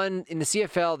things. One, in the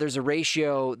CFL, there's a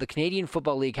ratio. The Canadian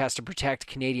Football League has to protect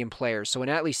Canadian players. So when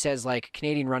Atlee says like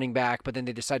Canadian running back, but then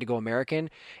they decide to go American,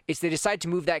 it's they decide to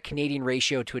move that Canadian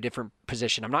ratio to a different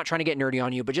position. I'm not trying to get nerdy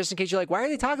on you, but just in case you're like, why are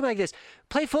they talking like this?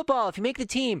 Play football. If you make the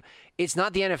team, it's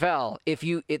not the NFL.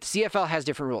 CFL has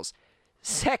different rules.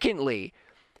 Secondly,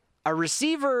 a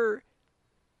receiver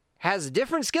has a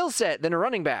different skill set than a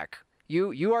running back.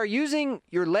 You are using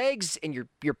your legs and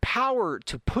your power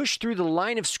to push through the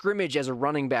line of scrimmage as a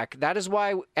running back. That is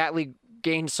why Atlee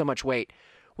gained so much weight.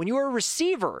 When you are a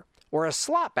receiver or a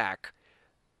slot back,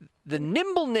 the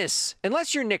nimbleness,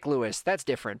 unless you're Nick Lewis, that's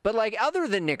different. But like other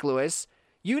than Nick Lewis,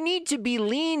 you need to be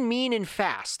lean, mean, and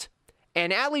fast.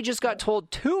 And Atlee just got told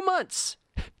 2 months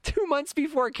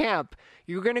before camp,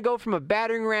 you're going to go from a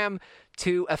battering ram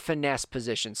to a finesse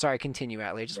position. Sorry, continue,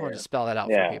 Atlee. I just wanted to spell that out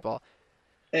for people.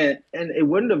 And it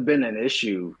wouldn't have been an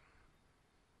issue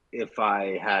if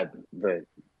I had the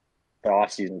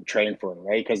offseason trained for it,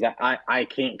 right? Because I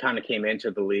kind of came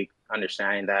into the league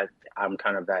understanding that I'm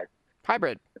kind of that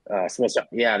hybrid.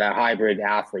 That hybrid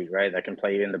athlete, right? That can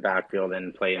play in the backfield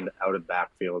and play out of the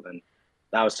backfield. And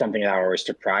that was something that I always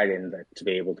took pride in, that to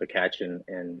be able to catch and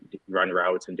run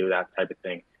routes and do that type of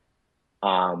thing.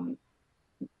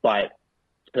 But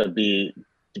to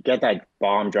get that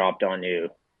bomb dropped on you,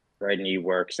 right, and you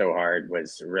work so hard,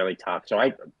 was really tough.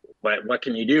 So but what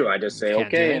can you do? I just say,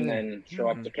 okay, and then show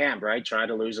up to camp, right? Try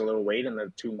to lose a little weight in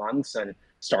the 2 months and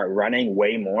start running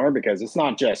way more, because it's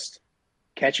not just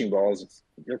catching balls, it's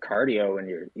your cardio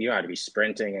and you got to be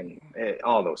sprinting and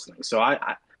all those things. So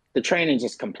the training's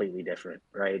just completely different,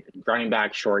 right? Running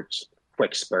back short,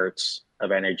 quick spurts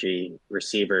of energy,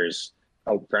 receivers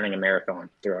running a marathon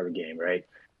throughout a game, right?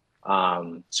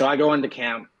 So I go into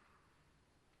camp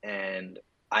and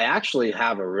I actually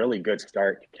have a really good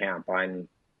start to camp.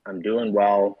 I'm doing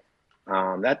well.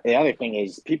 The other thing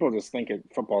is, people just think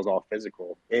football is all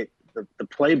physical. The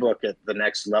playbook at the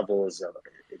next level is a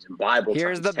Bible.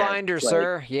 Here's the binder,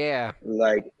 sir. Yeah,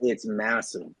 like it's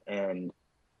massive. And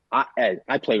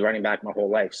I played running back my whole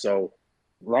life, so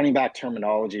running back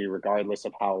terminology, regardless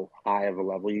of how high of a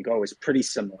level you go, is pretty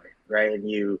similar, right? And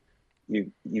you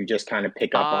just kind of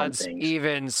pick up odds, on things,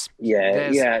 evens.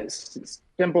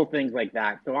 Simple things like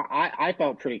that. So I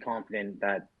felt pretty confident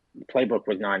that the playbook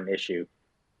was not an issue.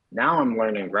 Now I'm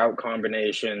learning route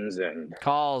combinations and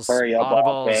calls, hurry up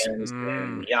audibles, offense,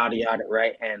 and yada yada,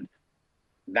 right? And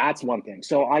that's one thing.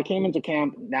 So I came into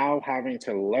camp now having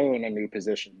to learn a new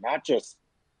position, not just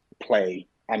play.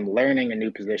 I'm learning a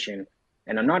new position,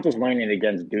 and I'm not just learning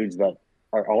against dudes that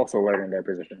are also learning their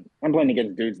position. I'm playing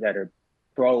against dudes that are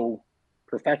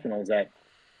professionals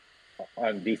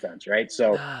on defense, right?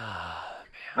 So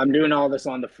I'm doing all this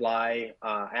on the fly.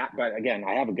 But again,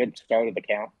 I have a good start of the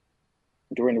camp.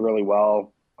 Doing really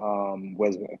well.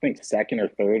 Was I think second or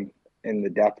third in the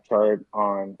depth chart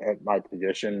at my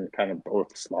position, kind of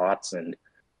both slots, and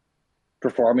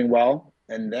performing well.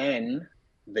 And then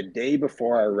the day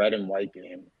before our red and white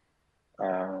game,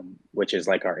 which is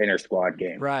like our inter squad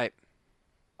game, right?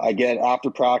 I get after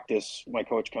practice, my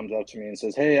coach comes up to me and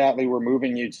says, "Hey, Atlee, we're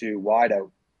moving you to wide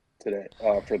out today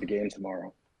for the game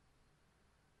tomorrow."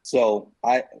 So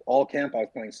all camp I was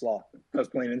playing slot. I was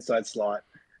playing inside slot,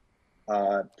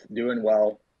 doing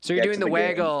well. So you're doing the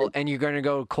waggle, and you're going to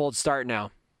go cold start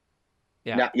now.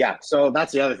 Yeah. So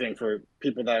that's the other thing for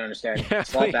people that understand.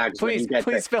 Slot backs, please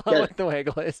spell out what the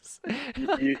waggle is.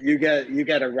 you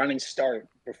get a running start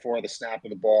before the snap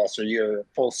of the ball, so you're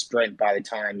full sprint by the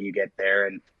time you get there,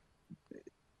 and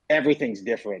everything's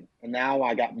different. And now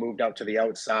I got moved out to the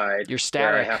outside. You're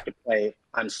static. Where I have to play.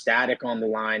 I'm static on the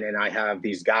line, and I have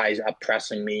these guys up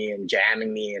pressing me and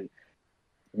jamming me, and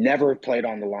never played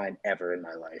on the line ever in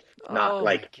my life.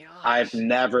 I've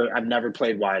never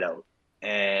played wide out.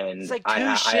 And it's like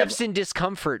two shifts in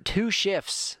discomfort. 2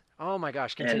 shifts. Oh my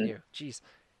gosh! Continue. Jeez.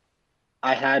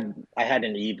 I had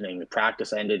an evening. The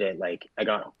practice ended at I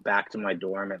got back to my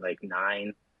dorm at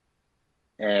 9,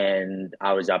 and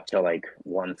I was up till like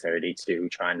 1:32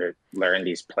 trying to learn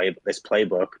this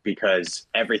playbook because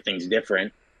everything's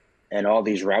different and all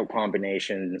these route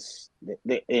combinations.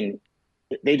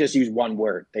 They just use one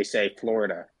word. They say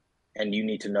Florida, and you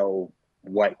need to know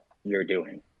what you're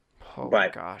doing. Oh my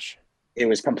But gosh. it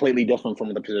was completely different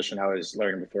from the position I was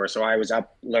learning before. So I was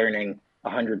up learning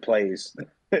 100 plays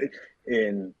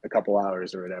in a couple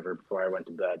hours or whatever before I went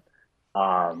to bed.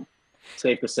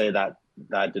 Safe to say that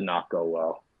did not go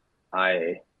well.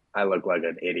 I looked like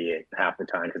an idiot half the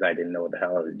time because I didn't know what the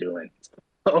hell I was doing.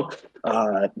 So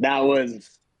that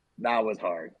was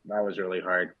hard. That was really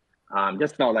hard.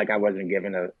 Just felt like I wasn't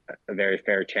given a very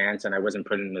fair chance, and I wasn't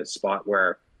put in a spot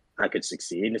where I could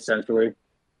succeed. Essentially,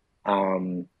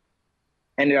 ended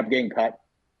up getting cut.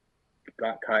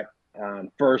 Got cut.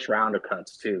 First round of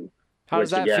cuts too. How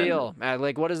does that again, feel?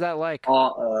 Like, what is that like?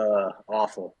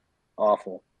 Awful.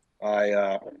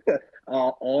 I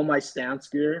all my stance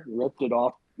gear, ripped it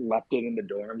off, left it in the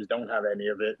dorms. Don't have any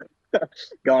of it.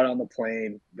 Got on the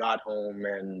plane, got home,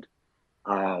 and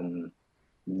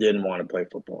didn't want to play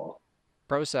football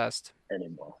Processed.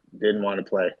 anymore. Didn't want to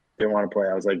play. Didn't want to play.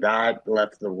 I was like, that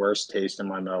left the worst taste in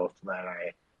my mouth that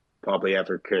I probably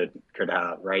ever could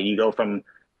have. Right? You go from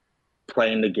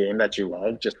playing the game that you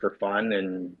love just for fun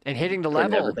and hitting the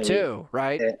level too,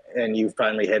 right? And you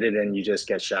finally hit it, and you just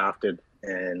get shafted.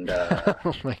 And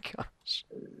oh my gosh!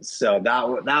 So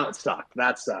that sucked.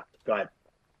 That sucked. But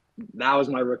that was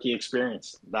my rookie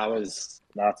experience. That's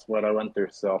what I went through.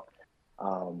 So.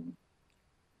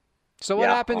 So what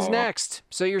happens next?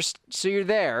 So you're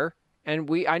there, and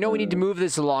I know we need to move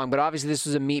this along, but obviously this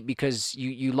was a meet because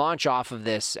you launch off of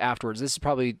this afterwards. This is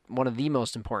probably one of the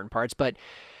most important parts, but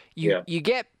you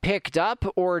get picked up,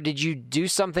 or did you do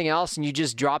something else and you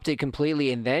just dropped it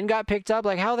completely and then got picked up?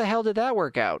 Like, how the hell did that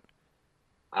work out?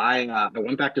 I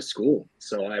went back to school,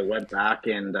 so I went back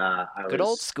and good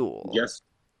old school. Yes,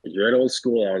 good old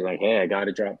school. I was like, hey, I got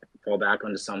to fall back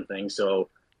onto something. So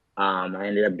I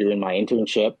ended up doing my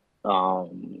internship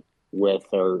with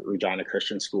Regina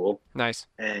Christian School. Nice.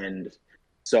 And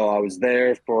so I was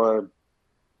there for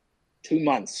 2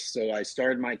 months. So I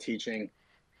started my teaching,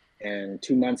 and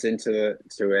 2 months into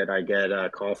it, I get a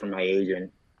call from my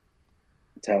agent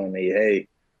telling me, hey,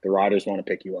 the Riders want to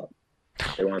pick you up.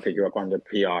 They want to pick you up on the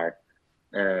PR.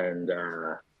 And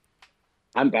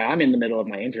I'm in the middle of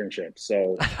my internship,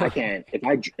 so I can't.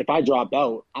 If I drop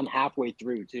out, I'm halfway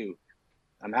through too.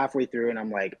 I'm halfway through, and I'm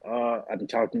like, I'm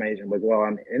talking to my agent. I'm like, well,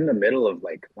 I'm in the middle of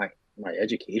like my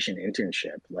education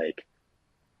internship. Like,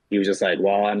 he was just like,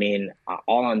 well, I mean,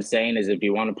 all I'm saying is if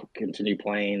you want to continue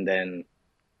playing, then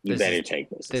you better take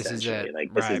this. This is it.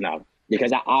 Like, this is not,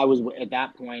 because I was at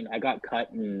that point. I got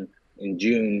cut in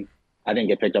June. I didn't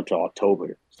get picked up till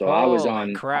October, so I was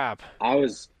on crap. I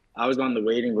was on the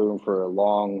waiting room for a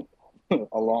long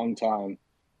time.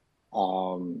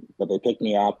 But they picked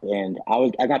me up, and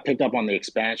I got picked up on the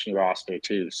expansion roster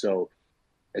too. So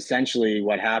essentially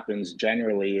what happens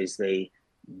generally is at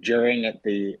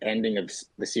the ending of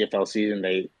the CFL season,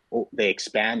 they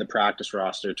expand the practice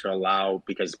roster to allow,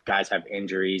 because guys have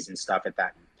injuries and stuff at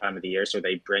that time of the year. So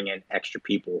they bring in extra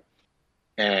people,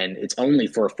 and it's only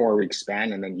for a 4-week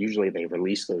span. And then usually they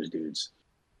release those dudes.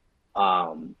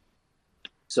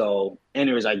 So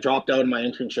anyways, I dropped out of my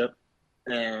internship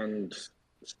and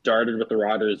started with the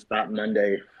Riders that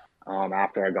Monday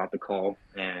after I got the call.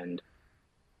 And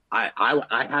I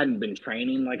hadn't been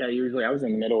training like I usually. I was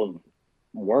in the middle of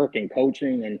work and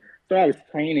coaching, and so I was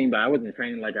training, but I wasn't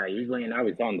training like I usually. And I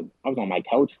was on my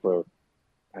couch for,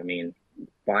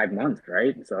 5 months,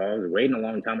 right? So I was waiting a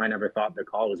long time. I never thought the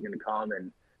call was going to come,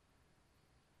 and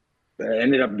I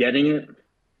ended up getting it.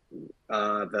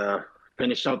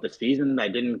 Finished out the season. I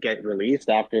didn't get released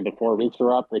after the 4 weeks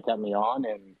were up. They kept me on,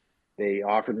 and they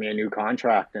offered me a new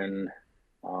contract, and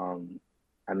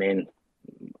it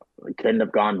couldn't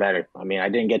have gone better. I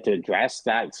didn't get to dress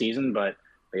that season, but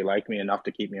they liked me enough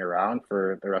to keep me around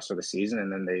for the rest of the season,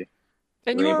 and then they.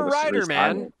 And you were a rider,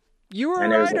 man. You were a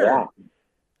rider.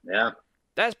 Yeah.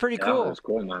 That's pretty cool. That's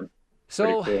cool, man.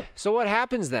 So what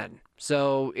happens then?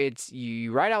 So it's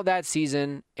you ride out that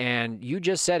season, and you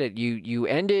just said it. You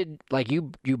ended, like,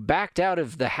 you backed out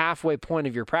of the halfway point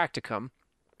of your practicum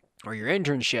or your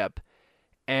internship.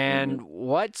 And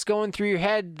what's going through your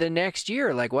head the next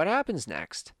year? Like, what happens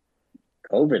next?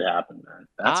 COVID happened, man.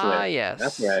 Yes.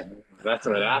 That's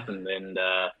what happened. And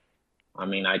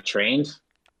I trained.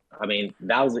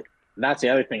 That's the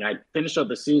other thing. I finished up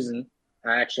the season.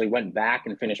 I actually went back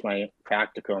and finished my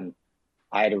practicum.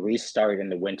 I had to restart in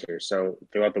the winter. So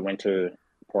throughout the winter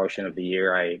portion of the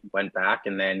year, I went back,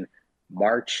 and then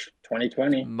March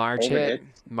 2020. March hit.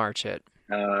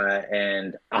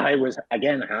 And I was,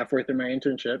 again, halfway through my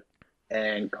internship,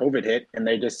 and COVID hit, and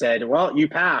they just said, "Well, you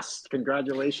passed.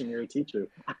 Congratulations, you're a teacher."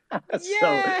 So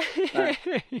Yeah.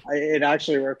 it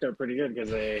actually worked out pretty good because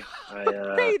Hey,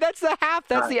 that's the half.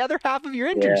 That's the other half of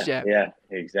your internship. yeah,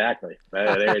 exactly.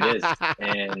 There it is.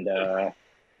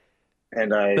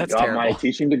 And I That's got terrible. my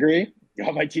teaching degree.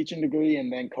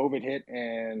 And then COVID hit,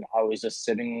 and I was just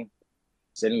sitting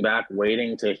back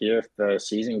waiting to hear if the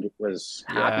season was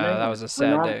happening. Yeah, that was a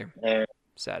sad day. And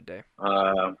Sad day.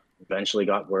 eventually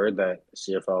got word that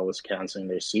CFL was canceling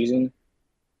their season.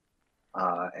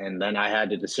 And then I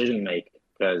had a decision to make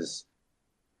because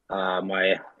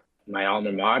my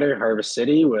alma mater, Harvest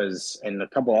City, and a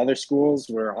couple other schools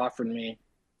were offering me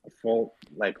a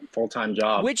full-time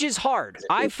job. Which is hard.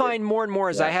 I find more and more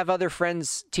as I have other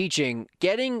friends teaching,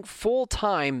 getting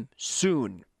full-time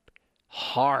soon,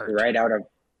 hard. Right out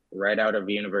of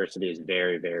university is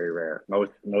very, very rare.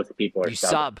 Most people are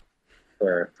sub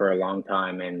for a long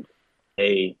time, and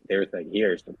there's like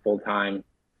here's the full-time,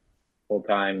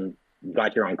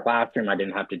 got your own classroom. I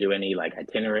didn't have to do any like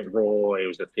itinerant role. It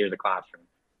was just here's the classroom.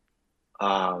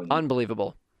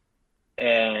 Unbelievable.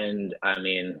 And I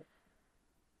mean,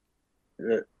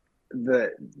 the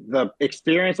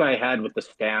experience I had with the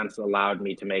stance allowed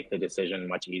me to make the decision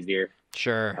much easier.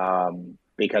 Sure.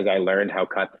 Because I learned how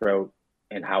cutthroat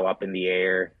and how up in the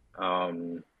air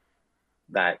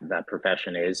that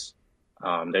profession is.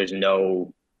 There's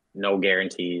no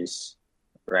guarantees,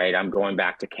 right? I'm going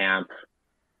back to camp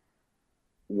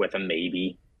with a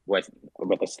maybe, with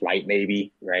a slight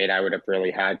maybe, right? I would have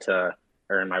really had to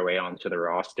earn my way onto the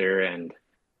roster, and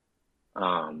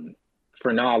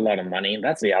for not a lot of money.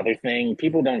 That's the other thing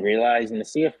people don't realize in the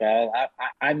CFL.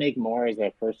 I make more as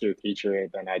a first year teacher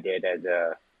than I did as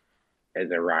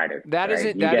a rider. That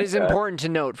right? That is important to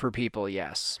note for people.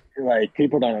 Yes. Like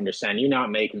people don't understand. You're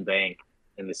not making bank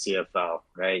in the CFL,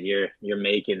 right? You're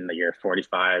making your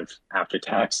 45 after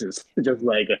taxes, just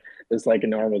like a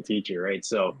normal teacher, right?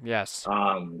 So yes.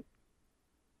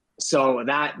 So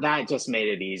that just made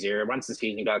it easier. Once the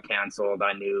season got canceled,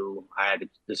 I knew I had a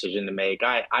decision to make.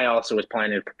 I also was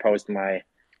planning to propose to my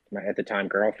at the time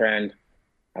girlfriend.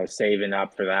 I was saving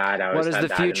up for that. What does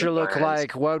the future look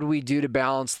like? What would we do to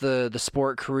balance the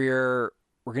sport career?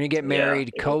 We're going to get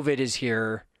married. Yeah, COVID is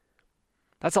here.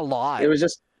 That's a lot. It was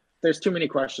just, there's too many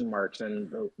question marks.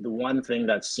 And the one thing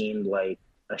that seemed like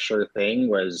a sure thing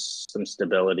was some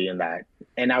stability in that.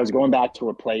 And I was going back to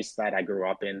a place that I grew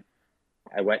up in.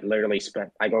 I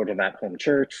go to that home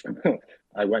church.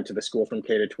 I went to the school from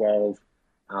K to 12.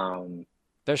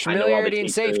 There's familiarity and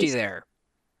safety there.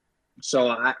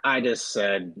 So I just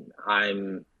said,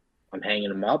 I'm hanging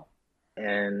them up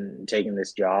and taking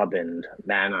this job. And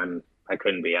man, I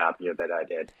couldn't be happier that I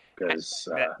did, because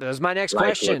that was my next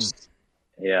question.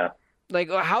 Like,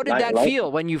 how did that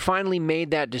feel when you finally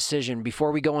made that decision,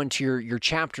 before we go into your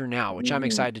chapter now, which I'm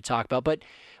excited to talk about,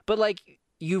 but like,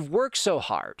 you've worked so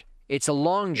hard. It's a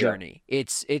long journey. Yeah.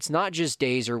 It's not just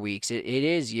days or weeks. It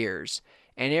is years.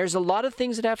 And there's a lot of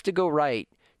things that have to go right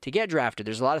to get drafted.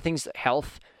 There's a lot of things,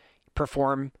 health,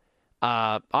 perform,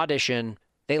 audition,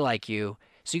 they like you.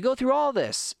 So you go through all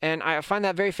this, and I find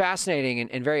that very fascinating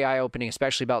and very eye-opening,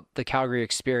 especially about the Calgary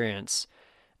experience.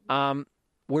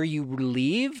 Were you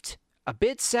relieved? A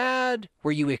bit sad?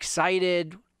 Were you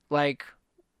excited? Like,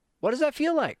 what does that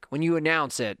feel like when you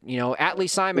announce it? You know, Atlee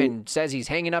Simon says he's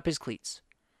hanging up his cleats.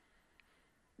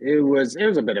 It was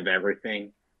a bit of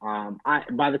everything.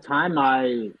 By the time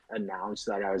I announced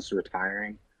that I was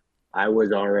retiring, I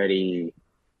was already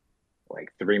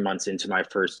like 3 months into my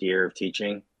first year of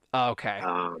teaching. Okay.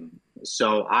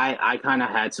 So I kind of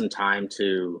had some time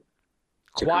to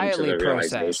quietly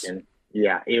process.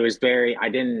 Yeah, it was I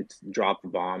didn't drop the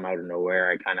bomb out of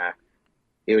nowhere.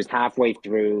 It was halfway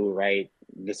through, right?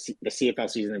 The CFL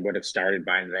season would have started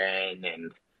by then,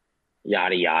 and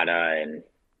yada, yada. And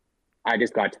I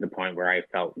just got to the point where I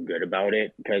felt good about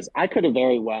it, because I could have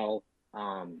very well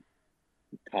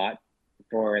taught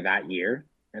for that year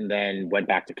and then went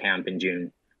back to camp in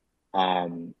June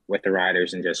with the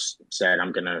Riders and just said,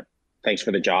 thanks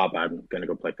for the job. I'm going to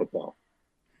go play football.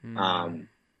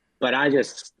 But I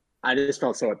just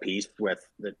felt so at peace with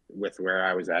where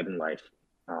I was at in life.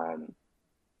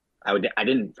 I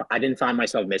didn't find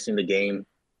myself missing the game.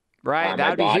 Right.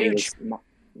 That'd be huge.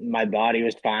 My body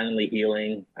was finally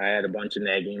healing. I had a bunch of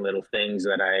nagging little things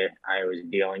that I was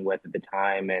dealing with at the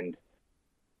time. And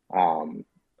I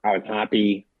was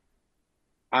happy.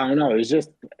 I don't know.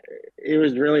 It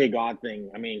was really a God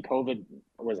thing. I mean, COVID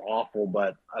was awful,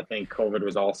 but I think COVID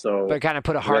was also. But it kind of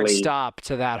put a hard stop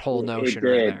to that whole notion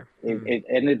right there. It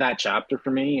ended that chapter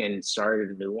for me and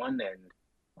started a new one.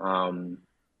 I'm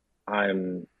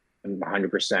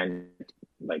 100%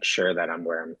 like sure that I'm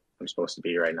where I'm supposed to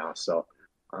be right now. So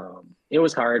it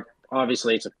was hard.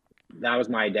 Obviously, that was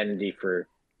my identity for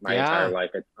my entire Yeah.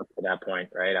 life up to that point,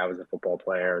 right? I was a football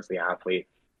player, I was the athlete.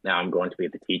 Now I'm going to be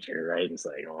the teacher, right? It's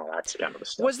like, oh, that's kind of the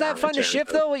step Was that down in fun to terms shift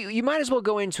of. though? You might as well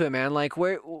go into it, man. Like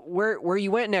where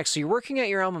you went next. So you're working at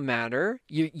your alma mater.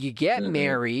 You get Hmm.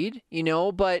 married,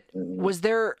 but Hmm. was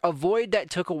there a void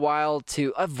that took a while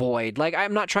to avoid? Like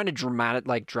I'm not trying to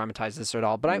dramatize this at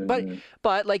all, but Hmm.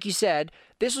 but like you said,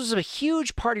 this was a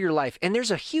huge part of your life, and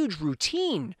there's a huge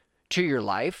routine to your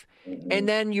life, Hmm. and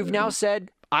then you've now Hmm.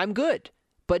 said I'm good.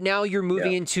 But now you're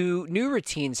moving Yeah. into new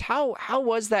routines. How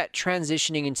was that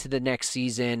transitioning into the next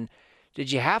season? Did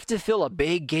you have to fill a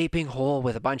big gaping hole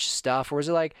with a bunch of stuff, or was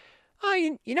it like,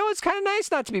 oh, it's kind of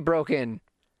nice not to be broken,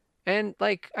 and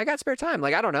like I got spare time?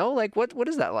 Like I don't know, like what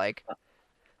is that like?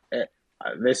 Eh,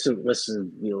 this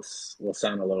is will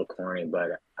sound a little corny,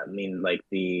 but I mean, like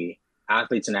the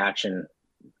athletes in action,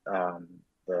 um,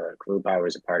 the group I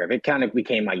was a part of, it kind of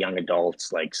became my young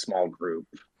adults like small group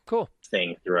Cool.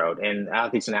 thing throughout. And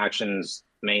athletes in action's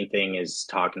main thing is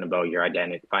talking about your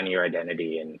identity, finding your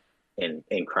identity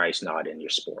in Christ, not in your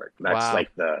sport. That's Wow.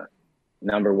 like the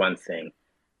number one thing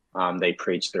they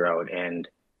preach throughout, and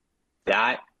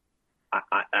that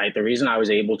the reason I was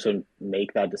able to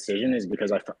make that decision is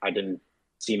because I didn't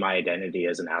see my identity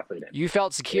as an athlete You anymore. felt It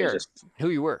was secure just who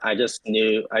you were. I just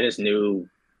knew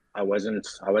I wasn't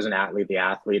athlete the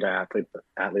athlete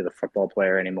the football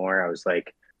player anymore. I was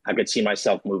like I could see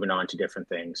myself moving on to different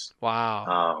things. Wow.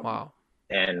 Um, Wow.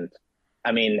 and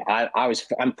I mean,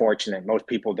 I'm fortunate. Most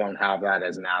people don't have that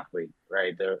as an athlete,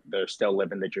 right? They're still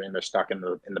living the dream. They're stuck in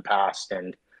the past,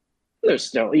 and there's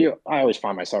still I always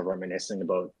find myself reminiscing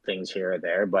about things here or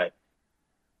there, but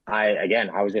I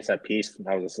was just at peace.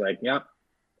 I was just like, yep,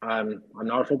 I'm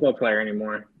not a football player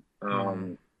anymore. Hmm.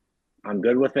 Um, I'm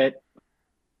good with it.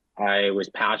 I was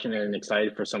passionate and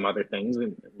excited for some other things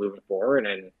and moving forward,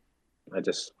 and I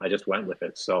just went with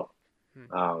it. So,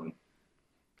 Hmm. um,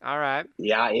 All right.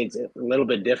 yeah, it's a little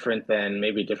bit different than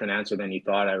maybe a different answer than you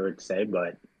thought I would say,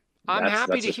 but I'm that's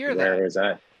happy that's to just hear where that. it was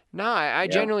at. No, I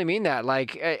Yeah. genuinely mean that.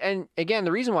 Like, and again,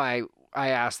 the reason why I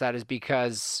asked that is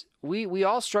because we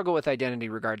all struggle with identity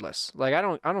regardless. Like, I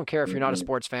don't care if you're not a Hmm.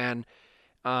 sports fan.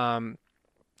 Um,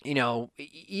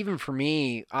 even for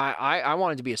me, I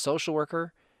wanted to be a social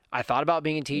worker. I thought about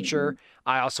being a Hmm. teacher.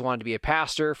 I also wanted to be a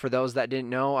pastor. For those that didn't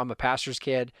know, I'm a pastor's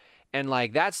kid, and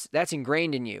like that's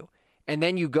ingrained in you. And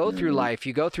then you go through Hmm. life,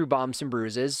 you go through bumps and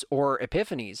bruises or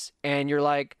epiphanies, and you're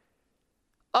like,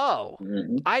 oh,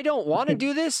 Hmm. I don't want to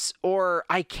do this or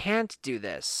I can't do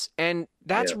this. And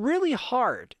that's Yeah. really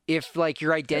hard if like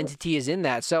your Yeah. identity is in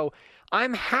that. So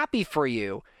I'm happy for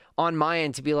you on my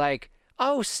end to be like,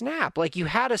 oh, snap. Like you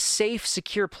had a safe,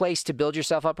 secure place to build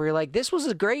yourself up where you're like, this was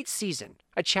a great season,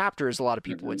 a chapter, as a lot of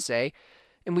people Hmm. would say.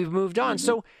 And we've moved on.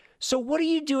 Hmm. So what are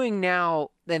you doing now?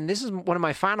 And this is one of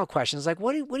my final questions. Like,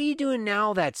 what are you doing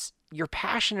now that's you're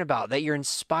passionate about, that you're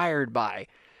inspired by?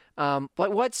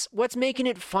 But what's making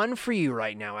it fun for you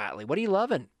right now, Atlee? What are you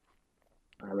loving?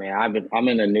 I mean, I'm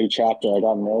in a new chapter. I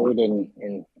got married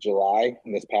in July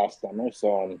this past summer,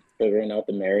 so I'm figuring out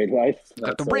the married life.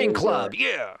 Got the That's ring always club,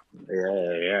 yeah.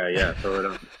 yeah. Throw it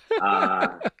up.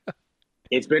 Uh,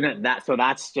 it's been that. So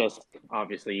that's just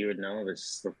obviously you would know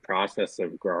this the process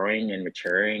of growing and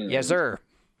maturing Yes, and sir.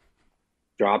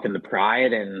 dropping the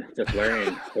pride and just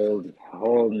learning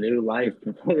whole new life.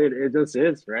 It just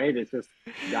is right. It's just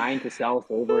dying to self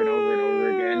over and over and over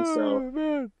again. So Oh,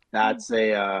 man.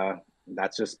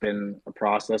 that's just been a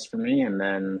process for me. And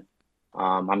then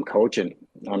I'm coaching,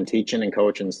 I'm teaching and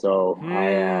coaching. So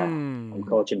I'm Hmm.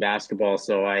 coaching basketball.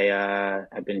 So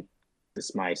I've been this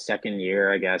is my second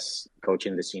year, I guess,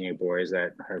 coaching the senior boys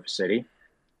at Harp City.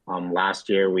 Last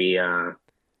year we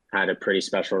had a pretty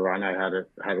special run. I had a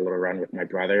little run with my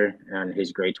brother and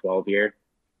his grade 12 year.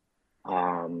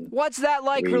 Um, What's that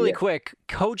like, really we quick?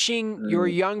 Coaching your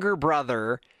mm, younger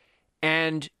brother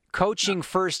and coaching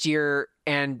first year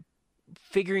and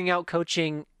figuring out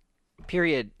coaching,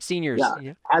 period, seniors. Yeah,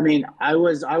 Yeah. I mean, I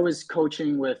was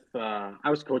coaching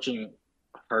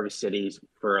Harvest City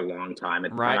for a long time,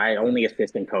 but Right. I only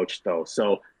assistant coached though.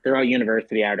 So throughout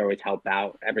university, I'd always help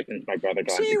out ever since my brother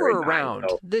got So into you grade were nine. around.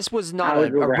 So This was not I was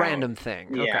a around, random thing.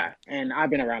 Okay. yeah, and I've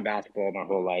been around basketball my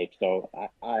whole life, so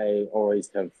I always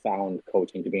have found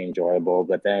coaching to be enjoyable.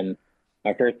 But then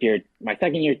my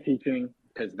second year teaching,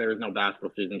 because there was no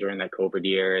basketball season during that COVID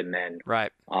year, and then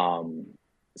Right. um,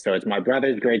 so it's my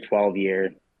brother's grade 12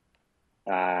 year.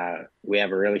 We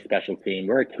have a really special team.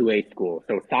 We're a 2A school.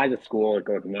 So size of school, it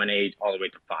goes 1A all the way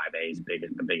to 5A is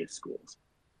the biggest schools.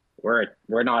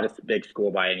 we're not a big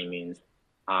school by any means.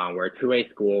 We're a 2A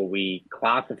school. We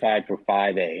classified for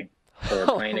 5A, so we're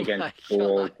playing Oh against my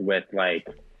schools God. with like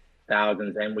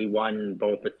thousands, and we won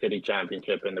both the city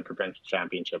championship and the provincial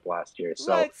championship last year.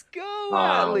 So, Let's go,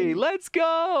 Atlee. um, Let's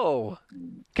go.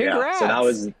 yeah, so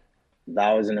Congrats.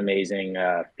 that was an amazing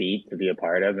feat to be a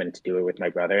part of and to do it with my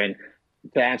brother. And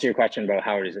to answer your question about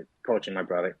how is it coaching my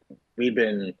brother, we've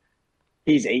been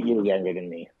he's 8 years younger than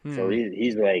me, so Hmm.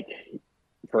 he's like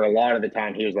for a lot of the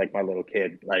time he was like my little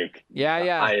kid. Like Yeah,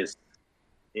 yeah. I is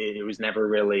it was never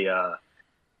really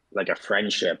like a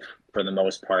friendship for the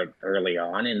most part early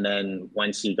on, and then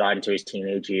once he got into his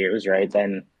teenage years, right,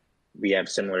 then we have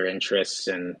similar interests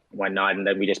and whatnot, and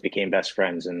then we just became best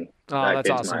friends, and Oh, that that's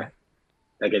kid's my awesome.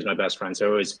 that kid's my best friend.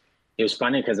 So it was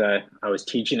funny because I was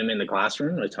teaching him in the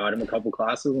classroom. I taught him a couple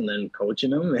classes and then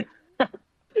coaching him,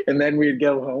 and then we'd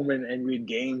go home and we'd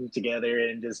game together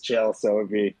and just chill. So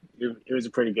it was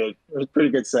a pretty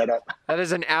good setup. That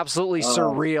is an absolutely Um,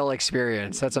 surreal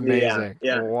experience. That's yeah, amazing.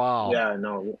 yeah, Wow. yeah.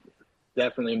 No,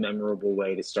 definitely a memorable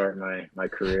way to start my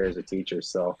career as a teacher.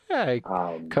 So, Yeah, I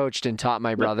um, coached and taught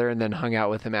my brother and then hung out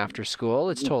with him after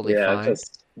school. It's totally yeah, fine.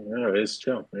 just yeah, it was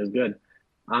chill. It was good.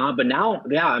 But now,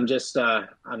 yeah,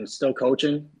 I'm still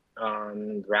coaching.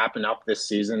 Wrapping up this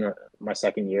season, my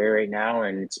second year right now,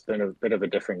 and it's been a bit of a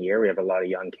different year. We have a lot of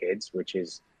young kids, which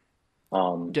is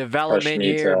pushed Development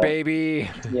me year, to baby.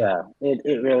 yeah,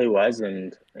 it really was,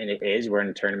 and it is. We're in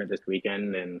a tournament this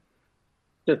weekend, and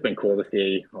it's just been cool to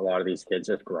see a lot of these kids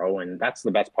just grow, and that's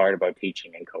the best part about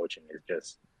teaching and coaching is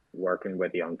just working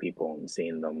with young people and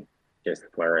seeing them just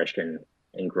flourish and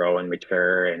grow and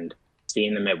mature, and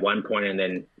seeing them at one point and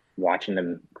then watching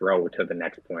them grow to the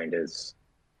next point is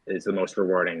the most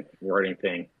rewarding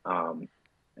thing.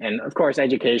 And of course,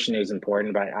 education is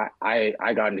important, but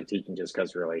I got into teaching just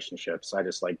because of relationships. I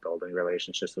just like building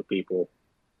relationships with people.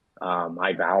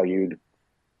 I valued,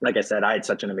 like I said, I had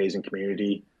such an amazing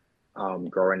community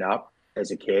growing up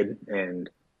as a kid, and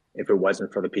if it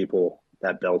wasn't for the people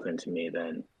that built into me,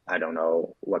 then I don't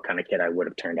know what kind of kid I would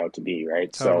have turned out to be,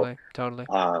 right? So Totally, totally.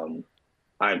 um,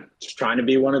 I'm just trying to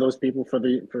be one of those people for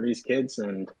these kids,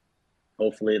 and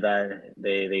hopefully that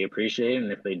they appreciate it.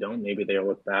 And if they don't, maybe they'll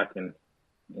look back and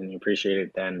appreciate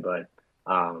it then. But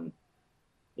um,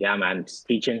 yeah, man, just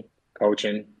teaching,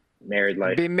 coaching, married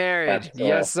life. Be married. That's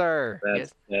Yes, sir.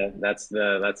 Yes. that's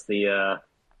the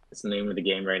name of the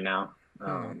game right now.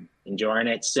 Hmm. Enjoying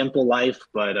it, simple life,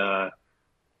 but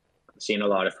seeing a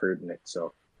lot of fruit in it.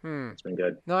 So Hmm. it's been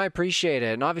good. No, I appreciate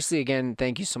it. And obviously, again,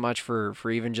 thank you so much for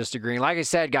even just agreeing. Like I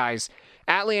said, guys,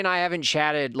 Atlee and I haven't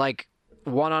chatted like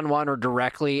one-on-one or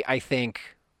directly, I think,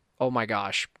 oh my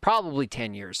gosh, probably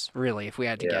 10 years, really, if we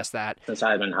had to Yeah, guess that. since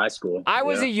I've been in high school. I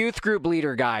was Yeah, a youth group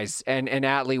leader, guys, and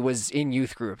Atlee was in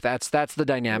youth group. That's the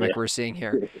dynamic yeah, we're seeing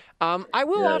here. I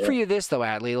will yeah, offer yeah. you this though,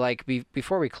 Atlee. Like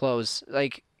before we close,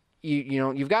 like you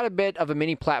know you've got a bit of a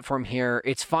mini platform here.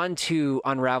 It's fun to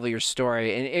unravel your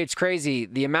story, and it's crazy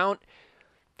the amount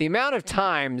of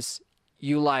times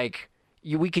you like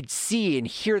we could see and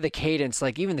hear the cadence,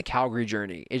 like even the Calgary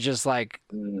journey. It's just like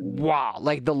Mhm. wow,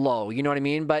 like the low. You know what I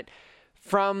mean? But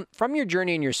from your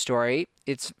journey and your story,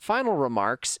 its final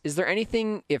remarks, is there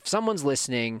anything, if someone's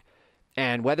listening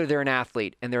and whether they're an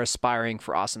athlete and they're aspiring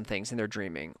for awesome things and they're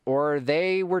dreaming, or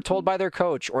they were told by their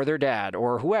coach or their dad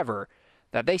or whoever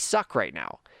that they suck right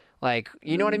now, like,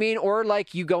 you know what I Mhm. mean? Or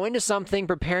like you go into something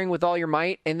preparing with all your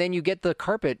might and then you get the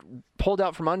carpet pulled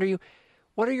out from under you.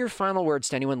 What are your final words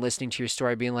to anyone listening to your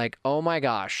story being like, oh my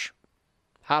gosh,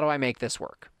 how do I make this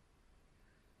work?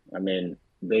 I mean,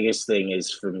 biggest thing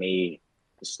is for me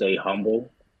to stay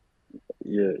humble.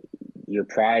 Your your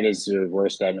pride is your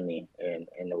worst enemy in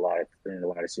a lot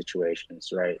of situations,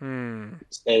 right? Hmm.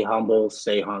 Stay humble,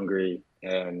 stay hungry,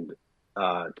 and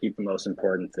keep the most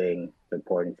important thing,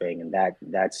 and that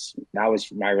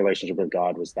was my relationship with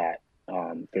God was that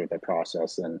through the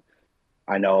process. And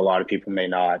I know a lot of people may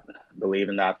not believe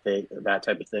in that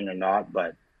type of thing or not,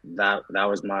 but that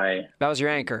was That was your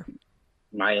anchor.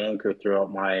 my anchor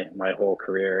throughout my whole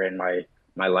career and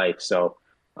my life. So,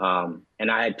 and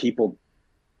I had people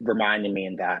reminding me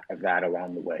of that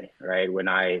along the way, right? When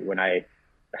I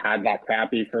had that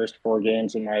crappy first 4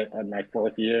 games in my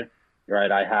fourth year,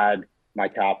 right? I had my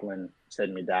chaplain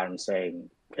sitting me down and saying,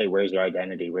 "Okay, where's your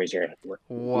identity? Who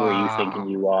are you thinking Wow.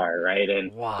 you are?" Right?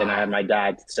 And then I had Wow. my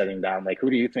dad sitting down, like, "Who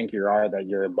do you think you are that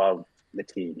you're above the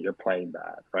team? You're playing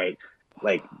bad, right?"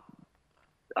 Like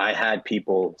I had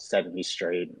people setting me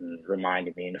straight and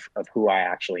reminding me of who I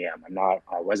actually am.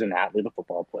 I wasn't Atlee the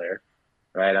football player,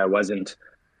 right? I wasn't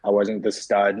the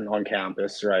stud on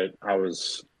campus, right? I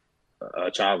was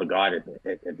a child of God at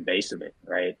the base of it,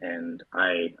 right? And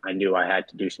I knew I had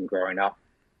to do some growing up,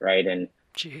 right? And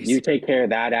Jeez. you take care of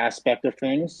that aspect of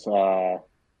things. The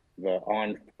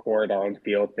on court, on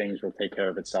field things will take care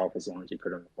of itself as long as you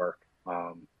put in the work.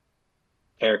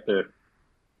 Character.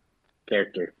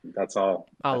 That's all.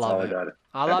 I love it.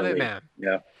 I love it, man.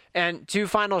 Yeah. And 2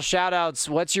 final shout outs.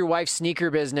 What's your wife's sneaker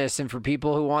business? And for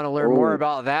people who want to learn more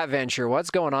about that venture, what's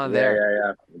going on there?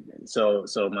 Yeah. So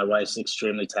my wife's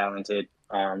extremely talented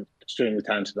artist.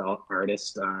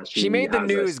 She made the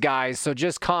news, guys, so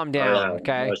just calm down,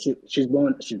 okay? She's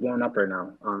blown up right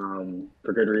now,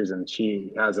 for good reason.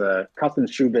 She has a custom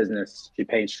shoe business. She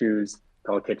paints shoes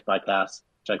called Kicks by Cass.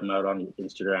 Check them out on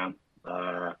Instagram.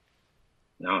 Now,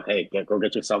 hey, go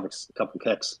get yourself a couple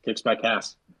Kicks by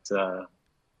Cass.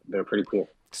 They're pretty cool.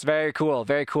 It's very cool,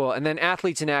 very cool. And then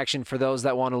Athletes in Action, for those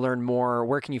that want to learn more,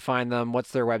 where can you find them?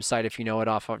 What's their website if you know it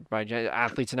off by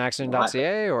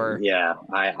athletesinaction.ca or? Yeah,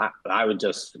 I would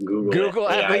just Google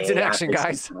Athletes in Action,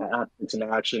 guys. Athletes in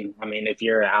Action. I mean, if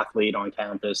you're an athlete on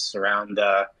campus around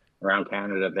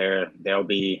Canada, they'll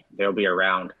be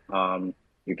around.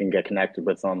 You can get connected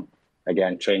with them.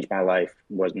 Again, changed my life.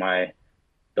 Was the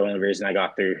only reason I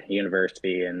got through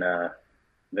university and the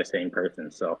same person.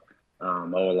 So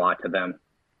owe a lot to them.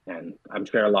 And I'm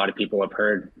sure a lot of people have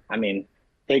heard. I mean,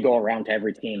 they go around to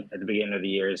every team at the beginning of the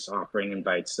years offering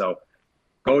invites. So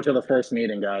go to the first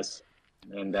meeting, guys,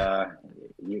 and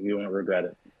you won't regret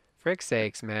it. Frick's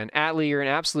sakes, man. Atlee, you're an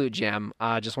absolute gem.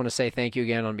 Just want to say thank you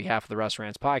again on behalf of the Russ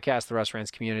Rants podcast, the Russ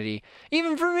Rants community.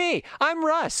 Even for me, I'm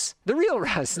Russ, the real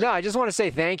Russ. No, I just want to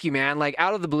say thank you, man. Like,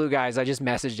 out of the blue, guys, I just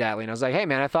messaged Atlee, and I was like, hey,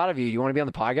 man, I thought of you. You want to be on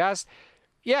the podcast?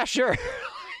 Yeah, sure.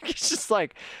 It's just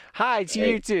like, hi to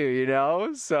you too, you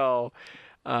know? So,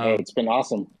 hey, it's been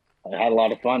awesome. I had a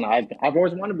lot of fun. I've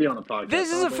always wanted to be on the podcast.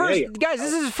 This is guys,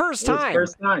 this is his first time.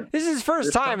 This is his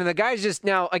first time. And the guy's just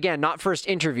now, again, not first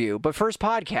interview, but first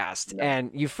podcast. Yeah.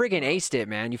 And you friggin' aced it,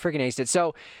 man. You friggin' aced it.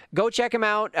 So go check him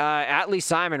out. Atlee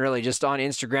Simon, really, just on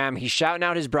Instagram. He's shouting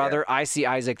out his brother. Yeah. I see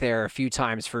Isaac there a few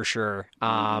times for sure.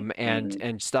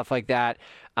 And stuff like that.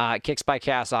 Kicks by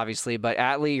Cass, obviously. But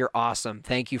Atlee, you're awesome.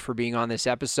 Thank you for being on this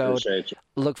episode. Appreciate you.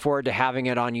 Look forward to having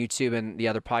it on YouTube and the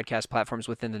other podcast platforms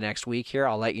within the next week here.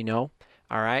 I'll let you know.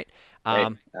 All right.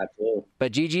 Absolutely.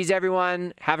 But GG's,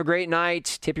 everyone. Have a great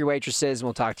night. Tip your waitresses, and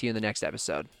we'll talk to you in the next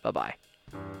episode. Bye-bye.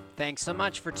 Thanks so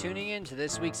much for tuning in to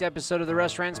this week's episode of the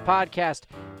Russ Rants podcast.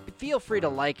 Feel free to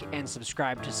like and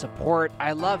subscribe to support.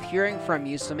 I love hearing from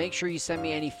you, so make sure you send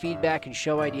me any feedback and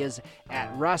show ideas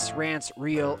at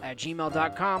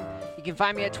russrantsreal@gmail.com. You can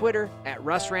find me at Twitter at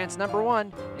russrants1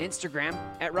 and Instagram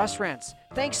at russrants.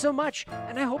 Thanks so much,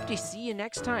 and I hope to see you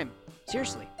next time.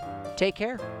 Seriously, take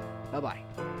care.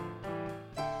 Bye-bye.